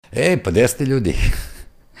Pa gde ste ljudi?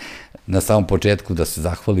 Na samom početku da se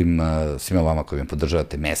zahvalim svima vama koji me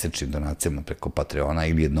podržavate mesečnim donacijama preko Patreona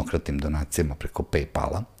ili jednokratnim donacijama preko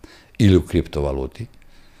Paypala ili u kriptovaluti.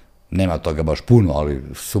 Nema toga baš puno, ali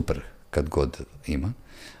super kad god ima.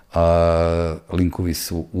 Linkovi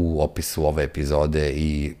su u opisu ove epizode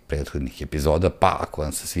i prethodnih epizoda, pa ako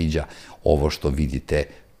vam se sviđa ovo što vidite,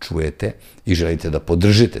 čujete i želite da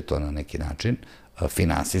podržite to na neki način,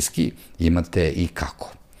 finansijski, imate i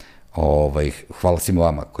kako. Hvala svima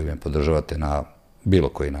vama koji me podržavate na bilo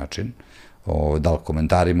koji način, da li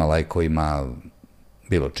komentarima, lajkovima,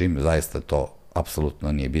 bilo čim, zaista to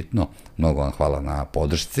apsolutno nije bitno. Mnogo vam hvala na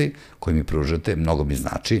podršci koju mi pružate, mnogo mi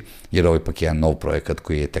znači, jer ovo je ipak jedan nov projekat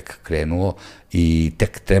koji je tek krenuo i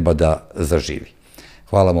tek treba da zaživi.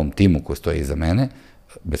 Hvala mom timu koji stoji iza mene,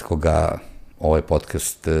 bez koga ovaj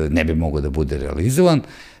podcast ne bi mogao da bude realizovan.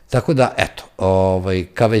 Tako da, eto,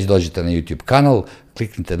 kad već dođete na YouTube kanal,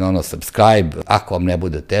 kliknite na ono subscribe, ako vam ne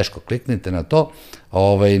bude teško, kliknite na to.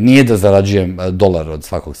 Nije da zarađujem $1 od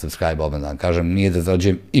svakog subscribe-a, da vam kažem, nije da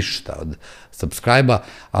zarađujem išta od subscribe-a,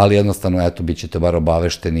 ali jednostavno, eto, bit ćete bar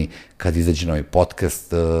obavešteni kad izađe novi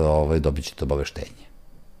podcast, dobit ćete obaveštenje.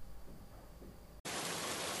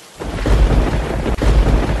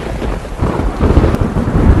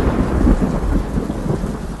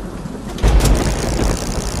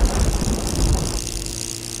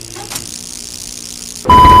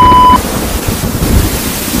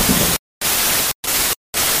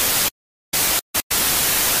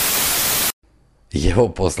 I evo,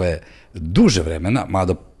 posle duže vremena,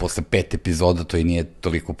 mada posle 5 epizoda to i nije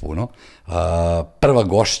toliko puno, prva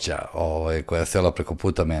gošća koja je sela preko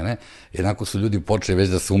puta mene, jednako su ljudi počeli već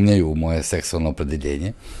da sumnjaju u moje seksualno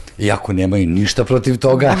opredeljenje, iako nemaju ništa protiv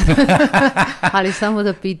toga. Ali samo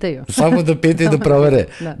da pitaju. Samo da pitaju i da provere.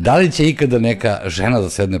 Da li će ikada neka žena da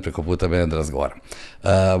sedne preko puta mene da razgovaram?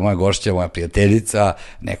 Moja gošća, moja prijateljica,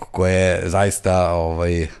 neko ko je zaista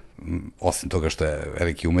osim toga što je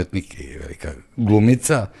veliki umetnik i velika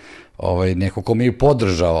glumica, neko ko mi je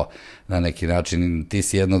podržao na neki način. Ti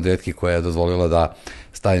si jedna od retkih koja je dozvolila da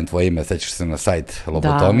stavim tvoje ime, sećaš se na sajt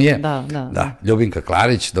Lobotomije. Da. Ljubinka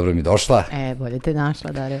Klaric, dobro mi došla. Bolje te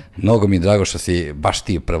našla, Darija. Mnogo mi je drago što si baš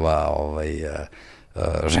ti prva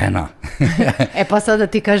žena. Pa sada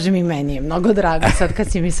ti kažem i meni je mnogo drago sad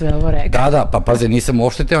kad si mi sve ovo rekao. Da, pa pazi, nisam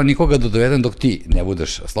uopšte teo nikoga da dovedem dok ti ne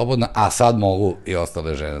budeš slobodna, a sad mogu i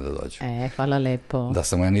ostale žene da dođu. Hvala lepo. Da,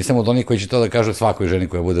 samo ja nisam od onih koji će to da kažu svakoj ženi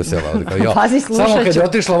koja bude sela. Pazi, slušat ću. Samo kad je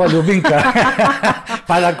otišla ova Ljubinka,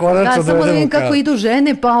 pa da konačno dovedemo. Da, samo da vidim kako idu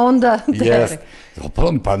žene, pa onda tere.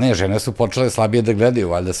 Pa ne, žene su počele slabije da gledaju,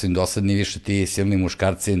 valjda su im dosadni više ti silni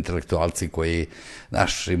muškarci, intelektualci koji,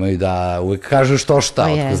 znaš, imaju da uvek kažu što šta,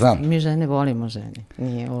 otko znam. Mi žene volimo žene,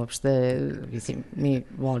 nije uopšte, mislim, mi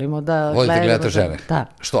volimo da gledamo. Volite gledate žene? Da.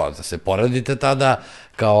 Što, da se poradite tada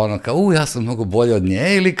kao ono, kao, ja sam mnogo bolje od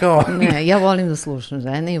nje ili kao... Ne, ja volim da slušam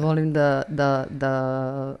žene i volim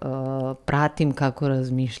da pratim kako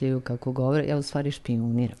razmišljaju, kako govore, ja u stvari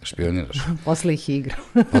špijuniram. Špijuniraš? Posle ih igram.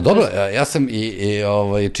 Pa dobro, ja sam i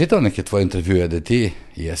čitao neke tvoje intervjue da ti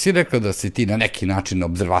jesi rekao da si ti na neki način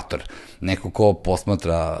observator, neko ko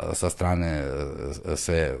posmatra sa strane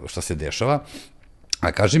sve što se dešava,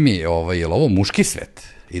 a kaži mi, je li ovo muški svet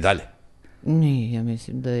i dalje? Nije, ja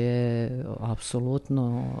mislim da je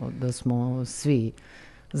apsolutno da smo svi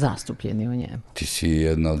zastupljeni u njemu. Ti si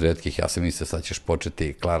jedna od retkih, ja sam mislio sad ćeš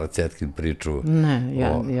početi Klaric priču. Ne,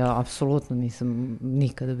 ja apsolutno nisam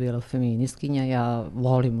nikada bila feministkinja, ja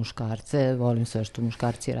volim muškarce, volim sve što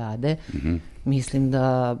muškarci rade. Mislim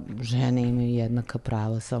da žene imaju jednaka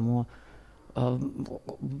prava,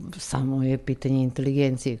 samo je pitanje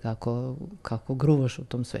inteligencije kako gruvaš u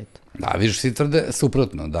tom svetu. Da, vidiš, svi tvrde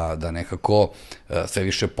suprotno, da nekako sve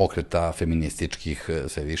više pokreta feminističkih,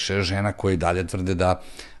 sve više žena koji dalje tvrde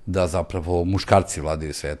da zapravo muškarci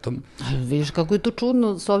vladaju svetom. Vidiš kako je to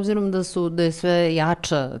čudno, s obzirom da je sve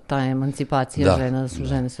jača ta emancipacija žena, da su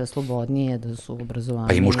žene sve slobodnije, da su obrazovanije.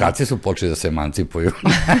 Pa i muškarci su počeli da se emancipuju.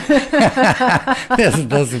 Ne znam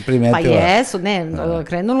da si primetila. Pa jesu, ne,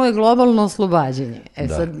 krenulo je globalno oslobađanje.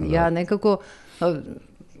 Sad ja nekako,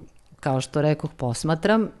 kao što rekoh,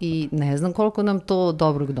 posmatram i ne znam koliko nam to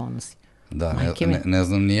dobrog donosi. Da, ne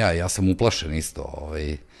znam ni ja sam uplašen isto.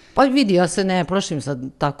 Pa vidi, ja se ne plašim sad,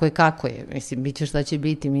 tako je kako je. Mislim, bit će šta će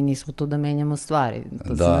biti, mi nismo tu da menjamo stvari.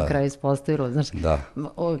 To se na kraju ispostavilo. Znaš,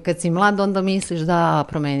 kad si mlad, onda misliš da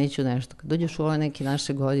promenit ću nešto. Kad dođeš u ove neke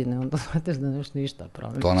naše godine, onda shvataš da nešto ništa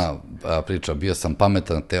promeniš. To ona priča, bio sam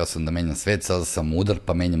pametan, teo sam da menjam svet, sada sam mudar,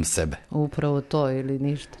 pa menjam sebe. Upravo to, ili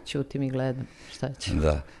ništa, ćutim i gledam. Šta će?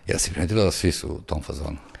 Da, ja si primetila da svi su u tom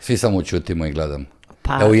fazonu. Svi samo ćutimo i gledamo.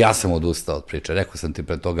 Evo, ja sam odustao od priče. Rekao sam ti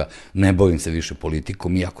pre toga, ne bavim se više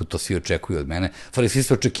politikom, iako to svi očekuju od mene. Stvari, svi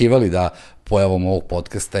su očekivali da pojavom ovog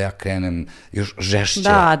podcasta ja krenem još žešće.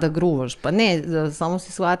 Da gruvaš. Pa ne, samo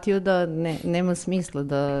si shvatio da nema smisla,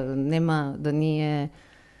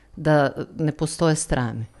 da ne postoje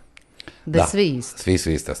strane. Da je sve isto. Svi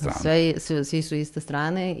su iste strane. Svi su iste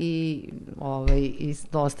strane i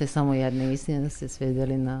ostaje samo jedna istina, da se sve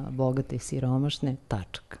deli na bogate i siromašne,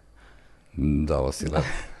 tačka. Da, ovo si lepo.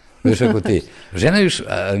 Viš ako ti, žena još,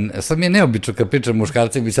 sad mi je neobično kad pričam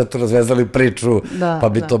muškarci, bi sad to razvezali priču, pa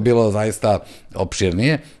bi to bilo zaista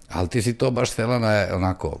opširnije, ali ti si to baš svela na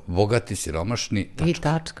onako, bogati, siromašni, tačka. I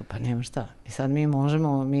tačka, pa nema šta. I sad mi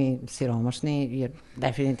siromašni, jer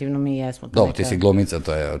definitivno mi jesmo. Dobro, ti si glumica,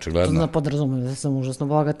 to je očigledno. To podrazumem da sam užasno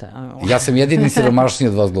bogata. Ja sam jedini siromašniji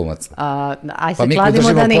od vas glumaca. Aj se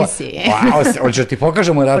kladimo da nisi. Hoćeš ti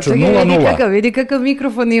pokažemo račun 0-0. Vidi kakav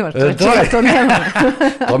mikrofon imaš, ja to nema.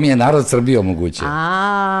 To mi je narod Srbije omogućio.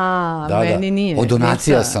 Meni nije. Od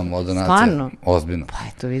donacija sam, Stvarno? Ozbiljno. Pa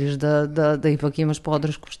eto, vidiš da ipak imaš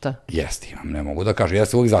podršku, šta? Jeste, imam, ne mogu da kažem. Ja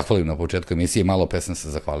se uvijek zahvalim na početku emisije, malo pe sam se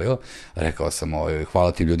zahvalio. Rekao sam,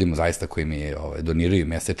 hvala ti ljudima zaista koji mi doniraju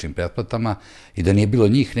mesečnim pretplatama i da nije bilo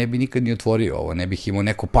njih, ne bi nikad ni otvorio ovo, ne bih imao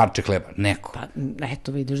neko parče hleba, neko. Pa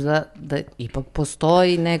eto, vidiš da ipak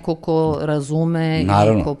postoji neko ko razume i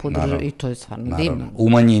ko podržava i to je stvarno divno. U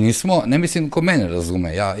manjini smo, ne mislim ko mene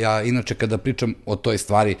razume, ja inače kada pričam o toj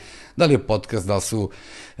stvari, da li je podcast, da li su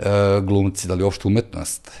glumci, da li je uopšte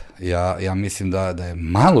umetnost, ja mislim da je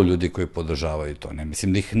malo ljudi koji podržavaju to, ne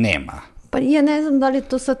mislim da ih nema. Pa ja ne znam da li je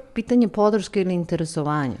to sad pitanje podrške ili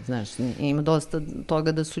interesovanja, znaš, ima dosta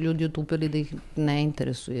toga da su ljudi otupili da ih ne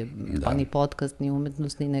interesuje, pa ni podcast, ni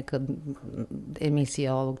umetnost, ni neka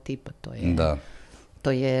emisija ovog tipa,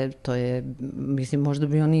 to je, mislim, možda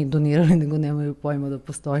bi oni donirali, nego nemaju pojma da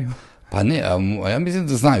postojimo. Pa ne, ja mislim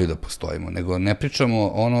da znaju da postojimo, nego ne pričamo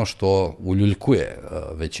ono što uljuljkuje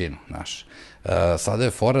većinu naš. Sada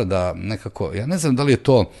je fora da nekako, ja ne znam da li je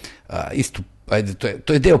to isto, ajde,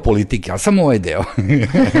 to je deo politike, ali samo ovaj deo.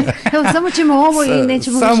 Evo, samo ćemo ovo i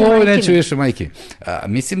nećemo više majke. Samo ovo i nećemo više majke.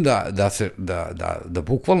 Mislim da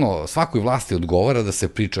bukvalno svakoj vlasti odgovara da se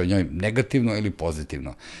priča o njoj negativno ili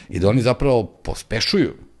pozitivno i da oni zapravo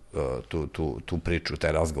pospešuju tu priču,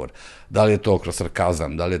 taj razgovor. Da li je to kroz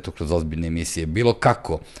sarkazam, da li je to kroz ozbiljne emisije, bilo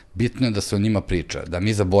kako. Bitno je da se o njima priča, da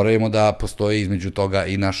mi zaboravimo da postoji između toga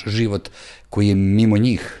i naš život koji je mimo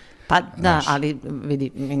njih. Pa da, ali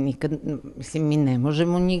vidi, mi ne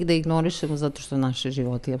možemo njih da ignorišemo zato što naše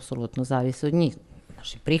životi apsolutno zavise od njih.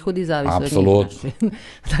 Naši prihodi zavise od njih. Apsolutno.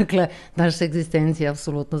 Dakle, naša egzistencija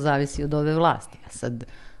apsolutno zavisi od ove vlasti. A sad,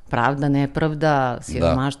 pravda, nepravda,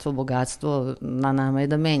 siromaštvo, bogatstvo, na nama je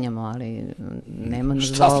da menjamo, ali nema nas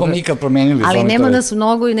šta smo mi kad promenili? Ali nema nas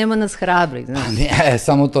mnogo i nema nas hrabri. Pa ne,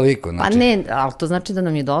 samo toliko. Pa ne, ali to znači da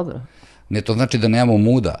nam je dobro. Ne, to znači da nemamo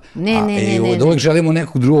muda. Ne. Da uvijek želimo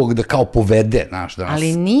nekog drugog da kao povede, znaš, da nas...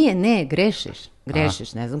 Ali nije,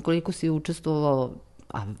 grešiš. Ne znam koliko si učestvovao,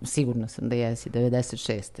 a sigurno sam da jesi,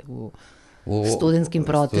 96. u studentskim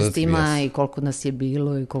protestima i koliko nas je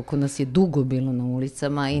bilo i koliko nas je dugo bilo na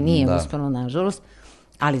ulicama i nije uspelo, nažalost.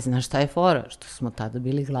 Ali znaš šta je fora? Što smo tada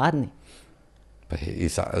bili gladni. Pa i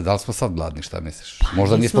da li smo sad gladni, šta misliš?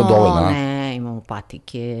 Možda nismo dovoljno, a? Ne, imamo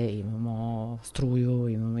patike, imamo struju,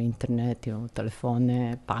 imamo internet, imamo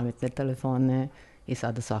telefone, pametne telefone i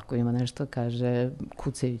sada svako ima nešto, kaže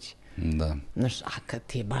kucajući. Da. Znaš, a kad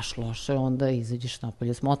ti je baš loše, onda izađeš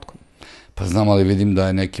napolje s motkom. Pa znam, ali vidim da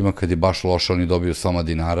je nekima kad je baš loše, oni dobiju soma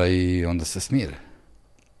dinara i onda se smire.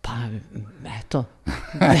 Pa, eto,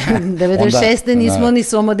 96. nismo ni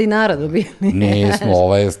soma dinara dobili. Nismo,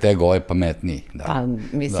 ovaj je steg, ovaj je pametniji. Pa,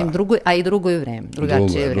 mislim, a i drugo je vreme,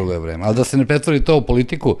 drugačije je drugo je vreme. Ali da se ne pretvori to u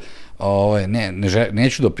politiku,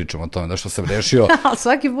 neću da pričam o tome, da što sam rešio... Ali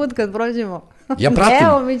svaki put kad prođemo,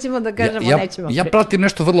 evo mi ćemo da kažemo nećemo. Ja pratim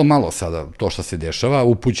nešto vrlo malo sada, to što se dešava,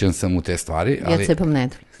 upućen sam u te stvari. Ja cepam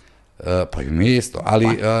Netflix. Pa i mi isto,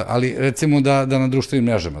 ali recimo da na društvenim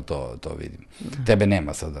mrežama to vidim. Tebe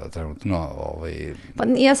nema sada trenutno. Pa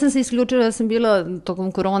ja sam se isključila, ja sam bila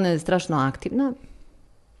tokom korone strašno aktivna.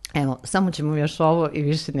 Evo, samo ćemo još ovo i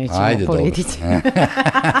više nećemo o politici.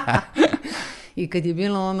 I kad je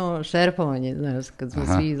bilo ono šerpovanje, znaš, kad smo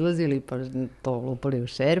svi izlazili, pa to lupali u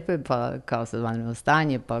šerpe, pa kao sad vanredno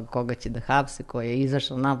stanje, pa koga će da hapse, ko je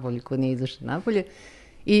izašao napolje, ko nije izašao napolje.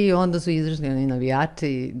 I onda su izašli oni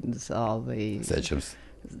navijači sećam se.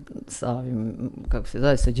 Sa ovim, kako se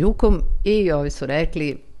zove, sa Đukom i ovi su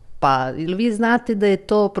rekli, pa ili vi znate da je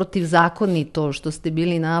to protivzakonito što ste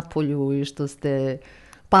bili napolju i što ste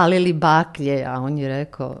palili baklje, a on je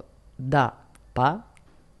rekao, da, pa?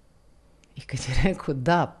 I kad je rekao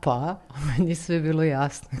da, pa, meni sve bilo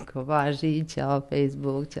jasno. Kao, važi, ćao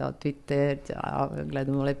Facebook, ćao Twitter, ćao,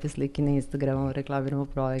 gledamo lepe slike na Instagramu, reklamiramo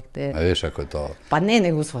projekte. A viš ako je to... Pa ne,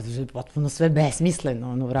 nego shvatiš da je potpuno sve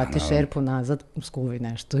besmisleno, ono, vratiš šerpu nazad, skuvaj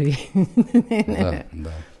nešto i ne.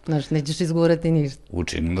 Da. Znaš, nećeš izgurati ništa.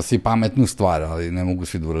 Učinim da si pametnu stvar, ali ne mogu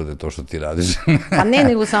svi da urade to što ti radiš. Pa ne,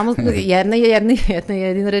 nego samo jedna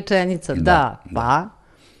jedina rečenica, da, pa,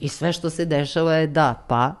 i sve što se dešava je da,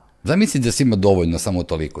 pa. Zamisli da si ima dovoljno samo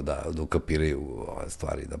toliko da ukapiraju ove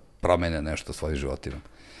stvari, da promene nešto u svojim životima.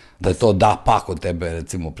 Da je to da pa kod tebe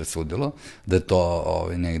recimo presudilo, da je to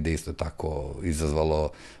negde isto tako izazvalo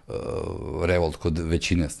revolt kod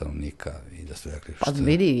većine stanovnika i da su rekli što... Pa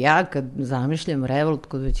vidi, ja kad zamišljam revolt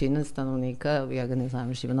kod većine stanovnika, ja ga ne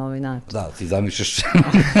zamišljam na ovaj način. Da, ti zamišljaš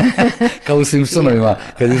kao u Simpsonovima,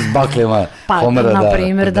 kad iz baklema Homera da... Na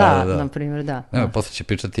primjer, da. Nema, posle će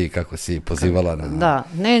pričati kako si pozivala na... Da,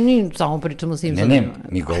 ne, samo pričamo o Simpsonovima. Ne,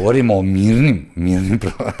 mi govorimo o mirnim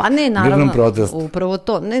protestima. Pa ne, naravno, upravo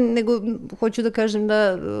to. Ne, nego hoću da kažem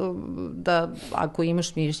da ako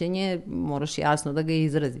imaš mišljenje, moraš jasno da ga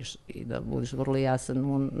izraziš i da budeš vrlo jasan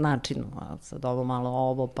u načinu, a sad ovo malo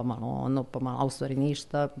ovo, pa malo ono, pa malo, a u stvari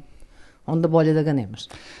ništa, onda bolje da ga nemaš.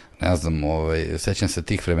 Ne znam, sećam se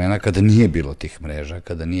tih vremena kada nije bilo tih mreža,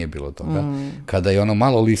 kada nije bilo toga, kada je ono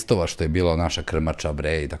malo listova što je bilo naša krmača,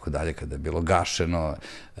 bre i tako dalje, kada je bilo gašeno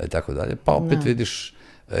i tako dalje, pa opet vidiš,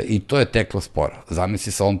 i to je teklo sporo.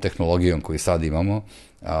 Zamisli sa ovom tehnologijom koju sad imamo,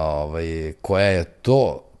 koja je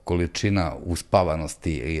to količina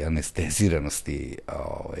uspavanosti i anesteziranosti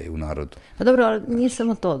u narodu. Pa dobro, ali nije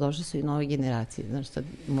samo to, došli su i nove generacije. Znaš, sad,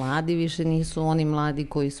 mladi više nisu oni mladi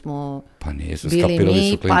koji smo bili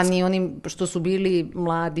mi, pa ni oni što su bili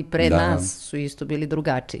mladi pre nas su isto bili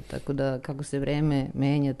drugačiji. Tako da, kako se vreme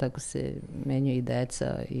menja, tako se menjaju i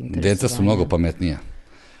deca. Deca su mnogo pametnija.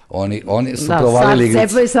 Oni su provalili igrice. Da, sad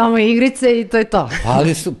cepaju samo igrice i to je to.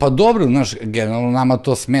 Pa dobro, znaš, generalno nama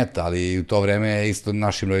to smeta, ali u to vreme je isto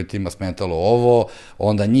našim roditeljima smetalo ovo,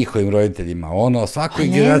 onda njihovim roditeljima ono, svakoj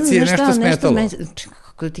generaciji je nešto smetalo.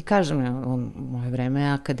 Kako ti kažem, u moje vreme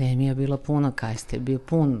je akademija bila puna, KST je bio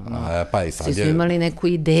pun. Svi su imali neku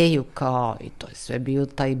ideju, kao, i to je sve bio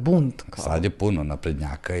taj bunt. Sad je puno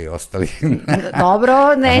naprednjaka i ostali.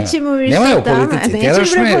 Dobro, nećemo više tamo. Nemoj o politici, teraš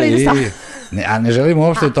me a ne želimo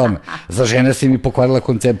uopšte o tome. Za žene si mi pokvarila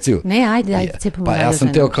koncepciju. Ne, ajde, cepamo dalje. Pa ja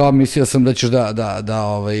sam teo kao, mislio sam da ćeš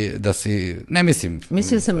da si, ne mislim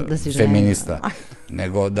da si žena, feminista,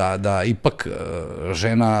 nego da ipak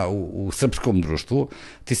žena u srpskom društvu,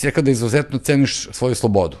 ti si rekao da izuzetno ceniš svoju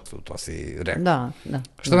slobodu, to si rekao. Da.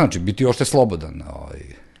 Šta znači, biti ošte slobodan,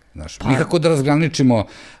 nikako da razgraničimo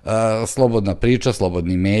slobodna priča,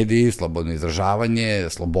 slobodni mediji, slobodno izražavanje,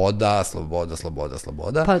 sloboda.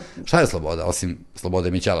 Šta je sloboda, osim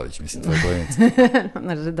Slobode Mićalović, mislim, tvoje koleginice?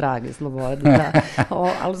 Naše drage Slobode, da.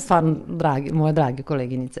 Ali stvarno, moje drage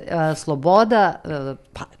koleginice. Sloboda,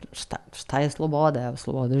 pa šta je sloboda? Evo,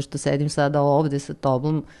 sloboda je što sedim sada ovde sa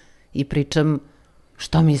tobom i pričam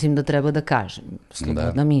što mislim da treba da kažem.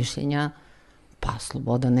 Sloboda mišljenja, pa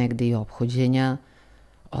sloboda negde i ophođenja,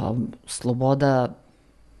 sloboda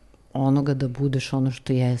onoga da budeš ono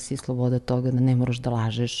što jesi, sloboda toga da ne moraš da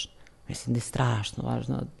lažeš. Mislim da je strašno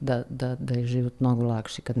važno da je život mnogo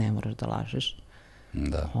lakši kad ne moraš da lažeš.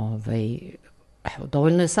 Da. Evo,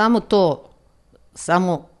 dovoljno je samo to,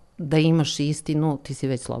 samo da imaš istinu, ti si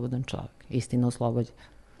već slobodan čovjek. Istina oslobođa.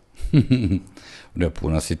 Ne,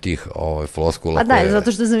 puno si tih floskula. A da,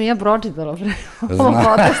 zato što sam ja pročitala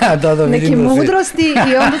neke mudrosti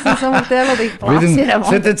i onda sam samo htjela da ih plasiram. Vidim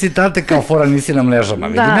sve te citate kao fora nisi na mrežama.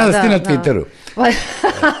 Vidim ja da si ti na Twitteru.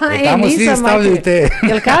 Tamo svi stavljaju te...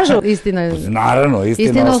 Jel kažu istina? Naravno,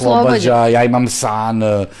 istina oslobađa, ja imam san,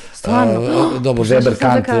 dobro, Weber,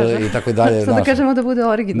 Kant i tako dalje. Sad da kažemo da bude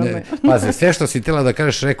originalno. Pazi, sve što si htjela da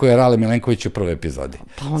kažeš rekao je Rale Milenković u prvoj epizodi.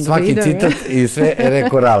 Svaki citat i sve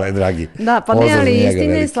rekao Rale, dragi. Da, pa ne, ali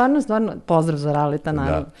istina je stvarno, pozdrav za Raleta,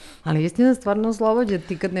 naravno. Ali istina stvarno oslobađa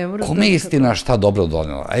ti kad ne moraš... Kome je istina šta dobro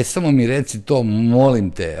donela? Aj, samo mi reci to,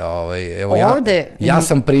 molim te. Evo, ja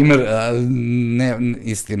sam primjer,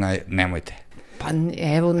 istina, nemojte. Pa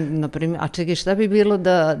evo, na primjer, a čekaj, šta bi bilo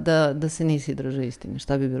da se nisi držao istine?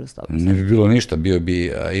 Šta bi bilo s tobom? Ne bi bilo ništa,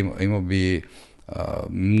 imao bi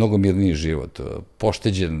mnogo mirniji život,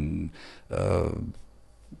 pošteđen,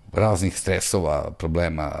 raznih stresova,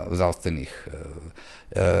 problema, zdravstvenih,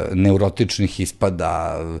 neurotičnih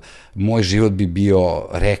ispada, moj život bi bio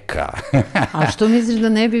reka. A što misliš da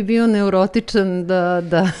ne bi bio neurotičan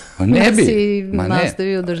da si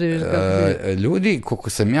nastavio da živiš kako živiš? Ljudi, koliko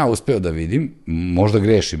sam ja uspeo da vidim, možda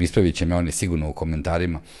grešim, ispravit će me oni sigurno u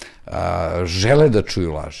komentarima, žele da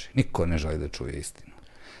čuju laži. Niko ne želi da čuje istinu.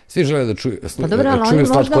 Svi žele da čuju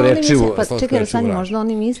slatkorečivu laž. Čekaj, Sanja, možda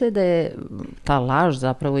oni misle da je ta laž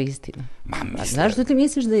zapravo istina. Zašto ti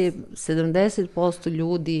misliš da je 70%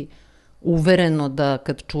 ljudi uvereno da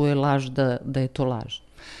kad čuje laž da je to laž?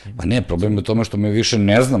 Pa ne, problem je u tome što mi više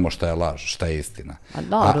ne znamo šta je laž, šta je istina.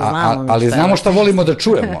 Ali znamo šta volimo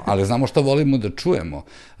da čujemo,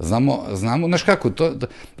 znamo, znaš kako,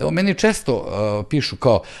 evo, meni često pišu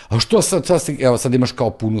kao, a što sad, evo, sad imaš kao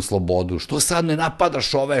punu slobodu, što sad ne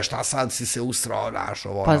napadaš ove, šta sad si se usrao, naš,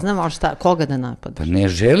 ovo. Pa znamo, koga da napadaš? Pa ne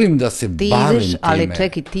želim da se bavim time. Ali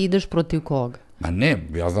čekaj, ti ideš protiv koga? Ma ne,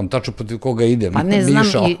 ja znam tačno protiv koga idem. Pa ne znam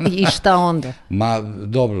i šta onda? Ma,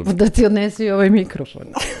 dobro. Da ti odnesu i ovaj mikrofon.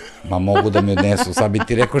 Ma mogu da mi odnesu, sad bi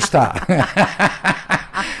ti rekao šta.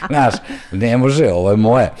 Znaš, ne može, ovo je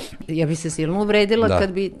moje. Ja bi se silno uvredila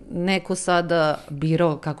kad bi neko sada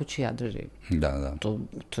birao kako ću ja da živim. Da.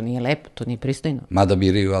 To nije lepo, to nije pristojno. Mada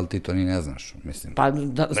biraju, ali ti to ni ne znaš, mislim. Pa,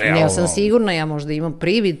 ja sam sigurna, ja možda imam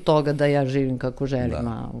privid toga da ja živim kako želim,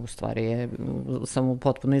 a u stvari sam u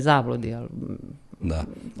potpunoj zabludi, ali... Da.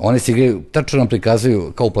 Oni se igraju, tačno nam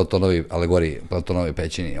prikazuju, kao u Platonovi alegoriji, Platonovi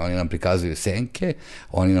pećini, oni nam prikazuju senke,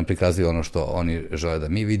 oni nam prikazuju ono što oni žele da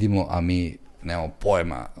mi vidimo, a mi nemamo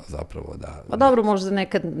pojma zapravo da... Pa dobro, možda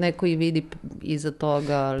nekad neko i vidi iza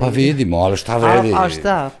toga, ali... Pa vidimo, ali šta vredi? A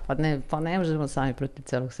šta? Pa ne možemo sami protiv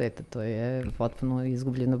celog sveta, to je potpuno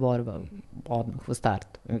izgubljena borba, odmah u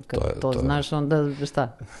startu. Kad to znaš, onda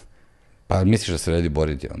šta? Pa misliš da se vredi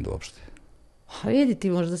boriti onda uopšte? A vidi, ti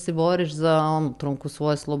možda se boriš za trunku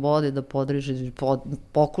svoje slobode, da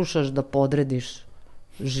pokušaš da podrediš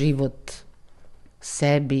život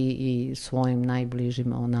sebi i svojim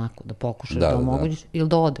najbližima onako, da pokušaš da omogućiš ili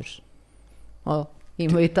da odeš.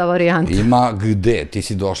 Ima i ta varijanta. Ima gde? Ti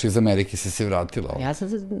si došla iz Amerike, si se vratila.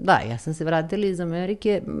 Ja sam se vratila iz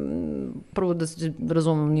Amerike, prvo da se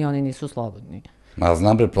razumem, ni oni nisu slobodni. Ma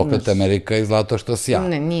znam bre, prokleta Amerika i zlato što si ja.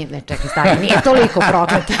 Ne, čekaj, stani, nije toliko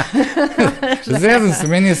prokleta. Zvezam se,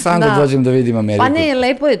 meni je san da dođem da vidim Ameriku. Pa ne,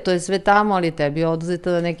 lepo je, to je sve tamo, ali tebi je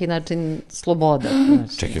oduzeta na neki način sloboda.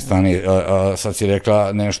 Čekaj, stani, sad si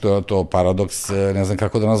rekla nešto, to paradoks, ne znam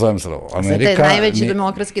kako da nazovem sad ovo. Sve te najveće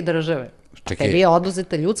demokratske države. Tebi je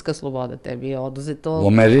oduzeta ljudska sloboda, tebi je oduzeto... U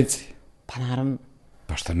Americi? Pa naravno.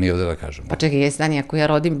 Pa šta mi ovde da kažemo? Pa čekaj, stani, ako ja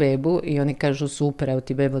rodim bebu i oni kažu super, evo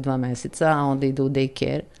ti beba 2 meseca, a onda ide u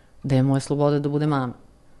daycare, da je moja sloboda da bude mama.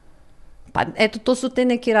 Pa eto, to su te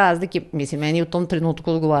neke razlike. Mislim, meni je u tom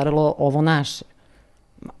trenutku odgovaralo ovo naše.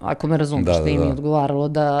 Ako me razumiješ, što im je odgovaralo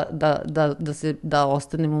da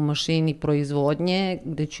ostanem u mašini proizvodnje,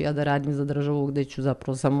 gde ću ja da radim za državu, gde ću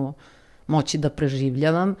zapravo samo moći da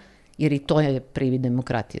preživljavam, jer i to je privid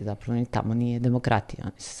demokratije, zapravo ni tamo nije demokratija,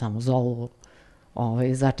 oni se samo zovu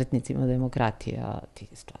začetnicima demokratije, a ti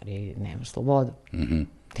stvari nemaš slobodu.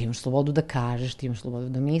 Ti imaš slobodu da kažeš, ti imaš slobodu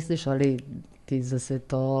da misliš, ali ti za sve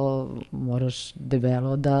to moraš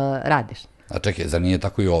debelo da radiš. A čekaj, zar nije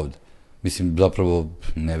tako i ovde? Mislim, zapravo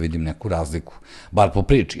ne vidim neku razliku. Bar po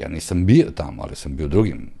priči, ja nisam bio tamo, ali sam bio u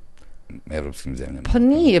drugim evropskim zemljama. Pa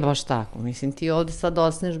nije baš tako. Mislim, ti ovde sad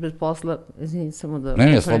ostaneš bez posla, izvini samo da...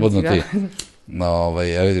 Ne, slobodno ti.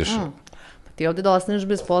 Ja vidiš... Ti ovde da ostaneš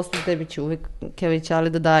bez posla, tebi će uvek kevićali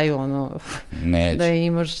da daju ono... Neće. Da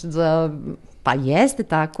imaš za... Pa jeste,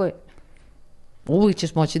 tako je. Uvijek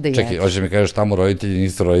ćeš moći da jedeš. Čekaj, hoće mi kažeš tamo roditelji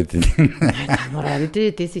nisu roditelji. Ne, tamo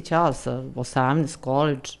roditelji, ti si čao sa 18,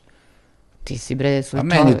 college, ti si bre svoj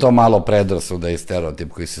čovjek. A meni to malo predrasuda i stereotip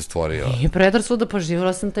koji se stvorio. Nije predrasuda, pa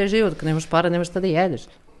živjela sam taj život, kad nemaš para, nemaš šta da jedeš.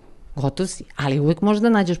 Gotov si, ali uvijek možeš da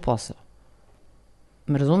nađeš posao.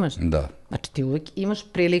 Me razumeš? Da. Znači ti uvijek imaš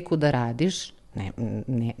priliku da radiš,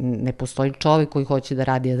 ne postoji čovjek koji hoće da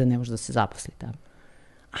radi, a da ne može da se zaposli tamo.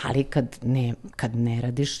 Ali kad ne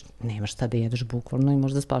radiš, nemaš šta da jedeš bukvalno i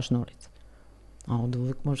možeš da spavaš na ulici. A ovdje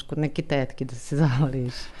uvijek možeš kod neke tetke da se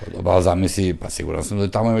zavališ. Pa zamisli, pa siguran sam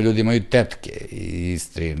da tamo ljudi imaju tetke i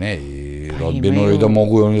strine i rodbinu i da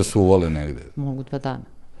mogu oni da se uvole negde. Mogu 2 dana.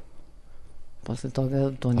 Posle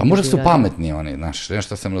toga to nije... A možda su pametni oni, znaš,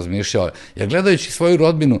 nešto sam razmišljao. Ja gledajući svoju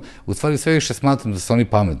rodbinu, u stvari sve više smatram da su oni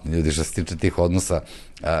pametni ljudi što se tiče tih odnosa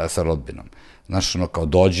sa rodbinom. Znaš, ono kao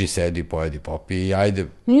dođi, sedi, pojedi, popi i ajde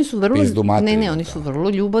pizdu materinu. Ne, oni su vrlo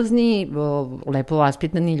ljubazni, lepo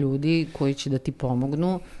vaspitani ljudi koji će da ti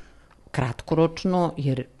pomognu kratkoročno,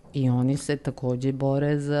 jer i oni se takođe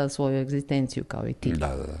bore za svoju egzistenciju kao i ti.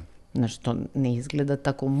 Da. Znači, to ne izgleda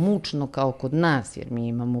tako mučno kao kod nas, jer mi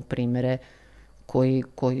imamo primere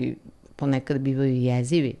koji ponekad bivaju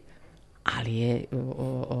jezivi, ali je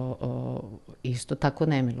isto tako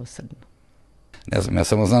nemilosrdno. Ne znam, ja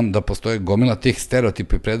samo znam da postoje gomila tih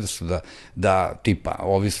stereotipa i predrasuda da tipa,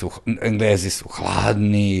 Englezi su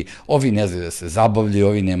hladni, ovi ne znaju da se zabavljaju,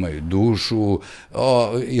 ovi nemaju dušu,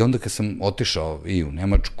 i onda kad sam otišao i u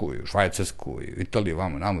Nemačku, i u Švajcarsku, i u Italiju,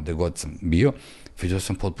 vamo, namo, gde god sam bio, vidio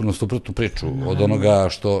sam potpuno suprotnu priču od onoga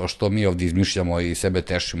što mi ovdje izmišljamo i sebe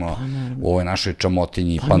tešimo u ovoj našoj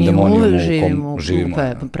čamotinji, pandemonijumu u kom živimo.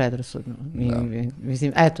 Predrasudno.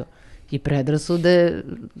 Mislim, eto, i predrasude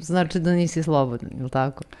znači da nisi slobodan, ili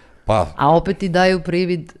tako? Pa. A opet ti daju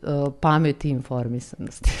privid pameti i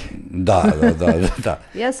informisanosti. Da.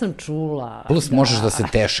 Ja sam čula. Plus možeš da se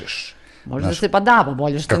tešiš. Možda se, pa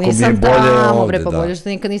bolje što nisam tamo, bolje što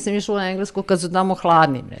nikad nisam išla u Englesku kad su tamo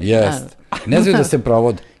hladni. Jest. Ne znaju da se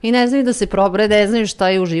provode. I ne znaju da se probrede, ne znaju šta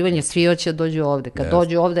je uživanje, svi hoće da dođu ovde. Kad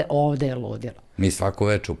dođu ovde je ludilo. Mi svako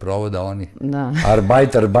večer u provoda, oni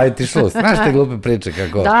arbajt i šlus. Znaš te glupe priče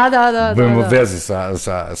kako budemo vezi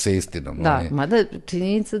sa istinom. Da, mada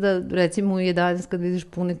činjenica da recimo u 11 kad vidiš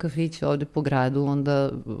pune kafiće ovde po gradu,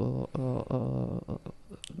 onda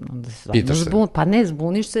se pa ne,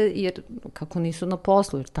 zbuniš se jer kako nisu na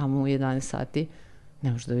poslu, jer tamo u 11 sati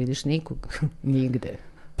ne možeš da vidiš nikog, nigde.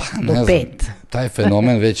 Pa ne znam, taj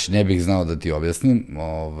fenomen već ne bih znao da ti objasnim,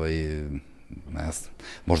 ne znam,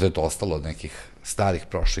 možda je to ostalo od nekih starih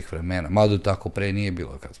prošlih vremena, mada tako pre nije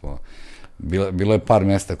bilo, kad smo, bilo je par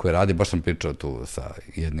mesta koje radi, baš sam pričao tu sa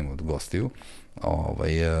jednim od gostiju,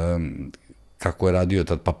 kako je radio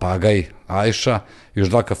tad Papagaj, Ajša, još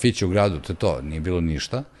 2 kafića u gradu, to nije bilo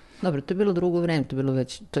ništa. Dobro, to je bilo drugo vreme,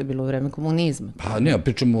 to je bilo vreme komunizma. Pa ne,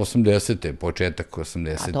 pričamo 80-te, početak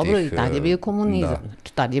 80-ih. A dobro, i tad je bio komunizam,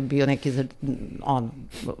 znači tad je bio neki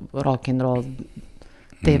rock'n'roll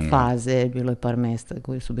te faze, bilo je par mesta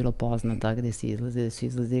koji su bilo poznata, gde su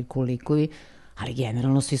izlazili kolikovi, ali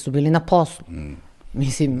generalno svi su bili na poslu.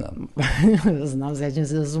 Mislim, sećam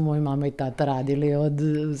se da su moji mama i tata radili od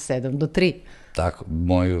 7 do 3. Tako,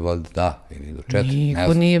 moji da, ili do 4.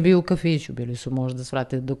 Niko nije bio u kafiću, bili su možda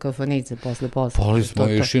svratili do kafanice posle posla. Poli smo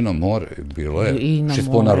išli na more, bilo je, šli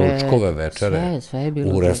smo na ručkove večere, sve je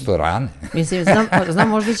bilo. U restorane. Mislim, znam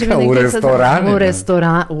možda će mi u restorane.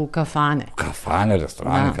 U kafane. U kafane,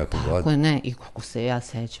 restorane, kako god. Tako je, ne, i kako se ja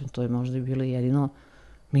sećam, to je možda bilo jedino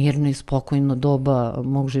mirno i spokojno doba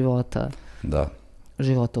mog života. Da.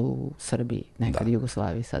 Života u Srbiji, nekad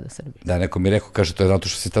Jugoslaviji, sada Srbiji. Da, neko mi je rekao, kaže, to je zato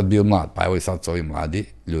što si tad bio mlad, pa evo i sad su ovi mladi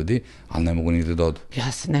ljudi, ali ne mogu nigde da odu.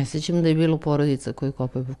 Ja se ne sećam da je bilo porodica koji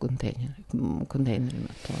kopaju po kontejnerima.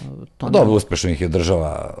 Dobro, uspešno ih je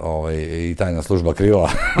država i tajna služba krila.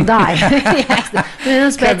 Da, jeste. To je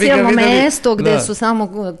jedno specijalno mesto gde su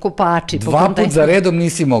samo kopači. 2 put za redom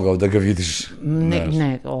nisi mogao da ga vidiš.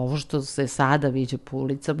 Ne, ovo što se sada viđe po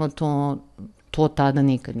ulicama, to tada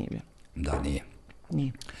nikad nije bilo. Da, nije.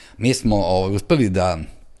 Nije. Mi smo uspeli da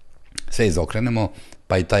sve izokrenemo,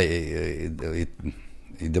 pa i taj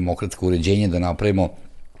i demokratsko uređenje da napravimo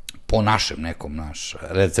po našem nekom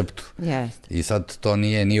receptu. Jeste. I sad to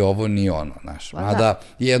nije ni ovo ni ono. Mada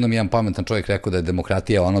jednom jedan pametan čovjek rekao da je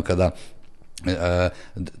demokratija ono kada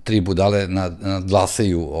 3 budale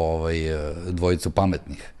nadglasaju dvojicu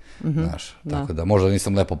pametnih. Tako da možda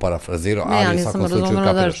nisam lepo parafrazirao, ali u svakom slučaju kapiraš. Ne, ja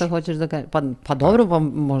nisam razumela šta hoćeš da kažeš. Pa dobro, pa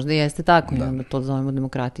možda jeste tako. Onda to zovemo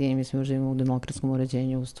demokratije i mislim da živimo u demokratskom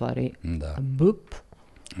uređenju, u stvari bup.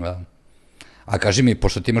 A kaži mi,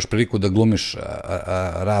 pošto ti imaš priliku da glumiš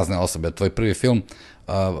razne osobe, tvoj prvi film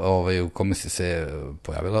u kome si se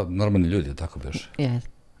pojavila, Normalni ljudi, tako biš? Jeste,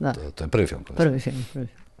 da. To je prvi film? Prvi film.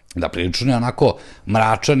 Da, prilično je onako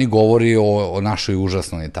mračan i govori o našoj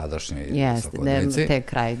užasnoj tadašnjoj svakodnevnici. Jeste, te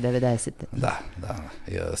kraj 90-te. Da,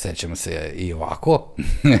 sećam se i ovako,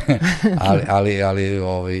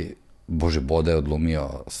 ali Bože, Boda je odlumio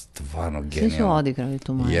stvarno genijalno. Svi su odigrali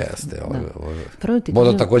tu majstru. Jeste.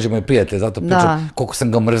 Boda takođe moj prijatelj, zato pričam koliko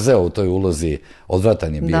sam ga mrzeo u toj ulozi,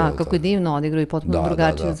 odvratan je bio. Da, kako je divno odigrao i potpuno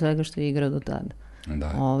drugačije od svega što je igrao do tada.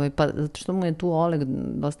 Pa zato što mu je tu Oleg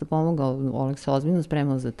dosta pomogao, Oleg se ozbiljno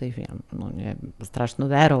spremao za taj film, on je strašno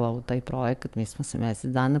verovao u taj projekat, mi smo se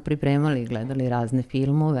mesec dana pripremali, gledali razne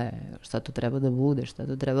filmove, šta to treba da bude, šta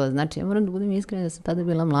to treba, znači ja moram da budem iskrena da sam tada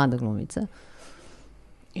bila mlada glumica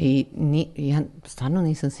i ja stvarno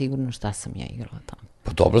nisam sigurna šta sam ja igrala tamo.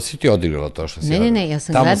 Pa dobro si ti odigrala to što si igrala. Ne, ja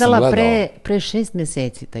sam gledala pre 6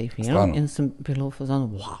 meseci taj film i onda sam bila u fazonu,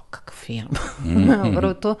 wow, kakav film,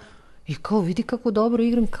 prvo to. I kao, vidi kako dobro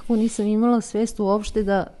igram, kako nisam imala svest uopšte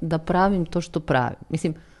da pravim to što pravim.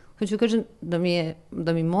 Mislim, hoću kažem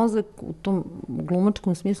da mi mozak u tom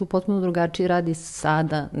glumačkom smislu potpuno drugačije radi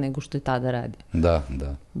sada nego što je tada radi. Da.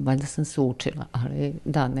 Valjda sam se učila, ali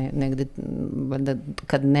da, negde, valjda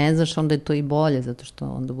kad ne znaš, onda je to i bolje, zato što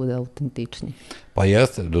onda bude autentičnije. Pa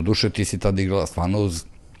jeste, doduše ti si tada igrala stvarno uz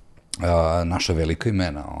naša velika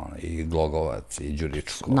imena, i Glogovac, i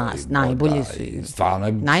Đuričko, najbolji su.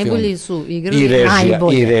 Najbolji su igrali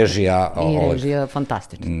najbolje. I režija. I režija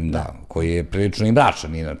fantastična. Da, koji je prilično i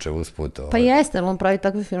mračan, inače, usput. Pa jeste, ali on pravi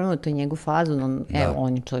takve filmove, to je njegov fazon,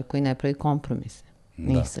 on je čovjek koji ne pravi kompromise.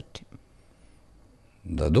 Ni sa čim.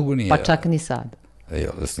 Da, dugo nije. Pa čak ni sad.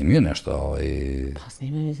 Da snimio nešto? Pa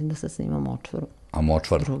snimio, mislim da sad snima Močvaru. A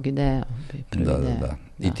Močvar? Drugi deo. Da.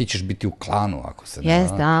 I ti ćeš biti u Klanu, ako se ne...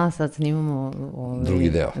 Jeste, sad snimamo...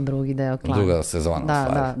 Drugi deo Klana. Druga sezona,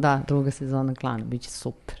 stvari. Da, druga sezona Klana, bit će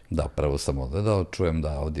super. Da, prvo sam odgledao, čujem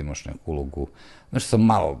da ovdje imaš neku ulogu. Znaš, sam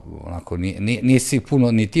malo, onako, nisi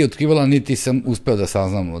puno, ni ti otkrivala, niti sam uspeo da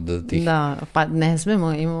saznam od tih... Da, pa ne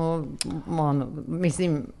smemo, imamo,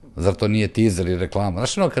 mislim... Zar to nije teaser i reklama?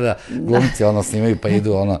 Znaš, kada glumci snimaju pa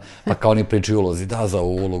idu, pa kao oni pričaju ulozi, da, za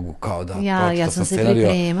ovu ulogu, kao da, ja sam se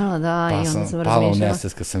pripremala, i onda sam razmišljala. Pala u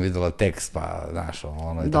nesvest kad sam videla tekst, pa, znaš, i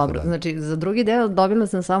tako da. Dobro, znači, za drugi deo dobila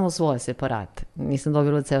sam samo svoje separate. Nisam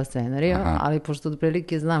dobila ceo scenariju, ali pošto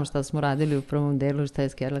otprilike znam šta smo radili u prvom delu, šta je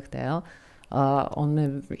Skerla hteo, on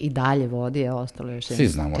me i dalje vodi, ostalo još 4 filma. Svi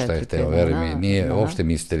znamo šta je hteo, veri mi, nije uopšte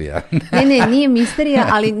misterija. Ne, nije misterija,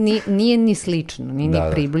 ali nije ni slično, nije ni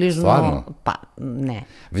približno. Stvarno? Pa, ne.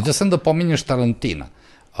 Vidio sam da pominješ Tarantina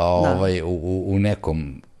u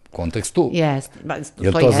nekom kontekstu. Jeste.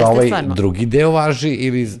 Je li to za ovaj drugi deo važi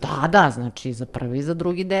ili... Da, znači za prvi i za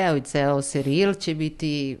drugi deo i ceo serijal će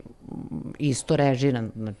biti isto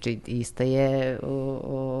režiran, znači ista je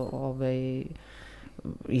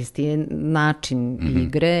isti je način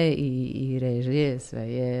igre i režije,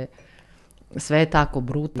 sve je tako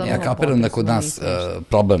brutalno. Ja kapiram da kod nas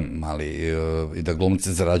problem mali i da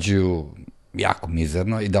glumci zarađuju jako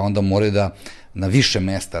mizerno i da onda moraju da na više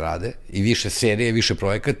mesta rade i više serije, više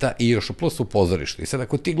projekata i još u plus u pozorištu. I sad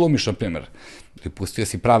ako ti glumiš, na primjer, ili pustio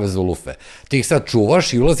si prave zulufe, ti ih sad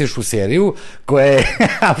čuvaš i ulaziš u seriju koja je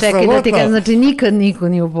apsolutno... Čekaj da ti kažem, znači nikad niko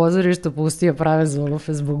nije u pozorištu pustio prave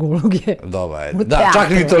zulufe zbog uloge. Dobar, da,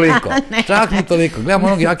 čak ni toliko. Gledam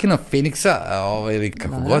onog Jakina Feniksa, ili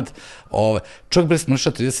kako god, čovjek bre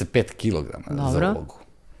smrša 35 kilograma za ulogu.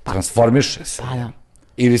 Transformiše se. Pa da.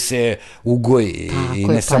 Ili se ugoji i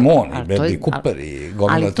ne samo on, i Bradley Cooper i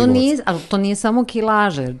gomila ti glumaca. Ali to nije samo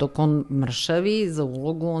kilaža, jer dok on mršavi za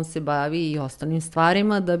ulogu, on se bavi i ostalim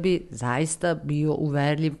stvarima da bi zaista bio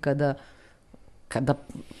uverljiv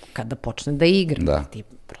kada počne da igra. Ti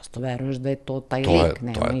prosto veruješ da je to taj lik,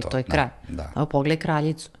 nema i to je kraj. Evo pogledaj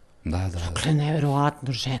Kraljicu. Dakle,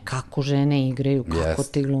 neverovatno, kako žene igraju, kako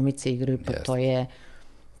te glumice igraju, pa to je...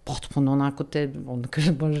 potpuno onako onda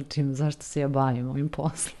kaže, bože, zašto se ja bavim ovim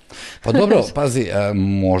poslom? Pa dobro, pazi,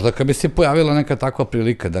 možda kad bi se pojavila neka takva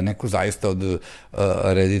prilika da neko zaista od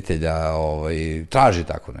reditelja traži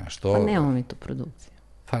tako nešto. Pa nemamo mi tu produkciju.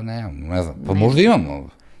 Pa nemamo, ne znam, pa možda imamo.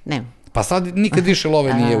 Nemamo. Pa sad nikad više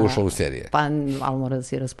love nije ušlo u serije. Pa, ali mora da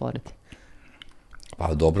se rasporedi.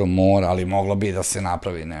 Pa dobro, mora, ali moglo bi da se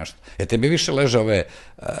napravi nešto. Tebi više leže ove,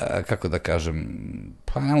 kako da kažem,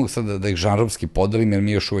 pa ne mogu sad da ih žanrovski podelim, jer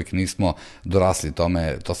mi još uvijek nismo dorasli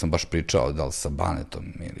tome, to sam baš pričao, da li sa Banetom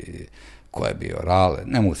ili ko je bio Rale,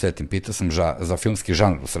 ne mogu setim, pitao sam za filmski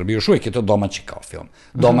žanr u Srbiji, još uvijek je to domaći kao film.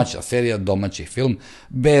 Domaća serija, domaći film,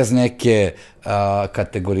 bez neke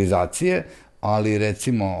kategorizacije, ali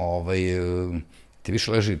recimo, ti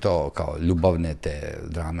više leži to kao ljubavne te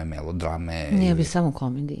drame, melodrame. Nije bi samo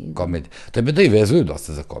komediji. Tebe da i vezuju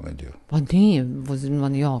dosta za komediju. Pa nije,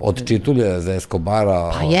 vozim jako. Od Čitulje za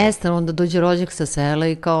Eskobara. Pa jeste, onda dođe rođak sa sela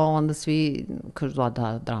i kao onda svi kažu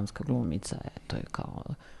da, dramska glumica, to je kao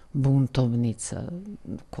buntovnica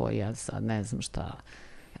koja sad ne znam šta...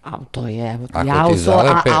 A to je,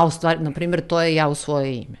 a u stvari, na primjer, to je ja u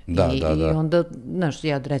svoje ime. I onda, znaš,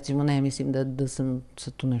 ja recimo ne mislim da sam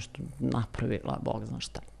sad tu nešto napravila, Bog zna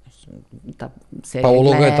šta. Pa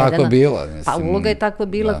uloga je takva bila. Pa uloga je takva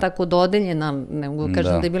bila, tako dodeljena, ne mogu da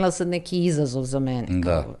kažem da je bila sad neki izazov za mene.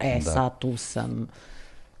 Sad tu sam,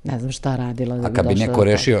 ne znam šta radila. A kad bi neko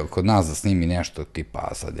rešio kod nas da snimi nešto, tipa,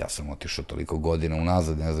 sad ja sam otišao toliko godina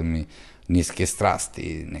unazad, ne znam mi, Niske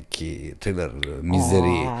strasti, neki thriller,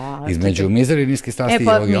 mizeri, između mizeri i Niske strasti.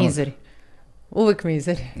 Pa mizeri. Uvek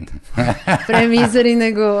mizeri. Pre mizeri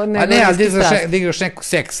nego Niske strasti. Da igraš neku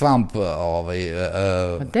seks vamp.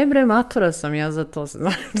 Pa te bre, matora sam ja za to.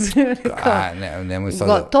 Nemoj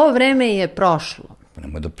sad... To vreme je prošlo.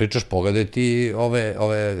 Nemoj da pričaš, pogledaj ti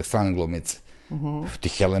ove strane glumice. Ti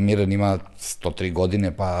Helen Mirren ima 103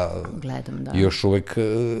 godine, pa još uvek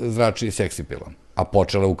zrači seksi pilom. A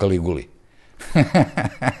počela u Kaliguli.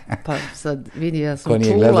 Pa sad vidi, ja sam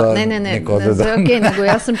čula, ne, sve okej, nego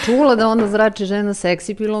ja sam čula da onda zrači žena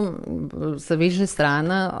seksi pilom sa više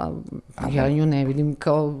strana, a ja nju ne vidim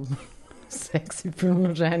kao seksi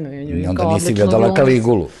pilnu ženu. I onda nisi gledala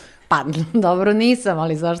Kaligulu. Pa, dobro nisam,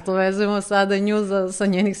 ali zašto vezujemo sada nju sa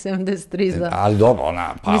njenih 73 za... Ali dobro,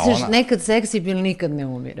 ona... Misliš, nekad seksi pil nikad ne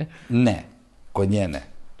umire? Ne, kod nje ne.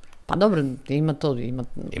 Pa dobro, ima to,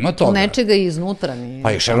 ima to nečega iznutra.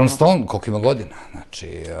 Pa i Sharon Stone, koliko ima godina,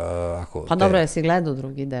 znači, ako... Pa dobro, jesi gledao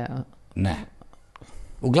drugi deo? Ne.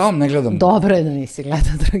 Uglavnom ne gledam... Dobro je da nisi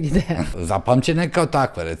gledao drugi deo. Zapamćena je kao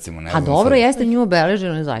takva, recimo. A dobro, jeste nju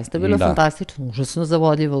obeleženo, je zaista bila fantastično, užasno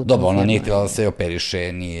zavodljiva u tom filmu. Dobro, ona nije htjela da se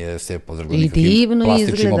operiše, nije se podvrgla nikakvim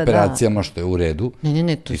plastičnim operacijama, što je u redu.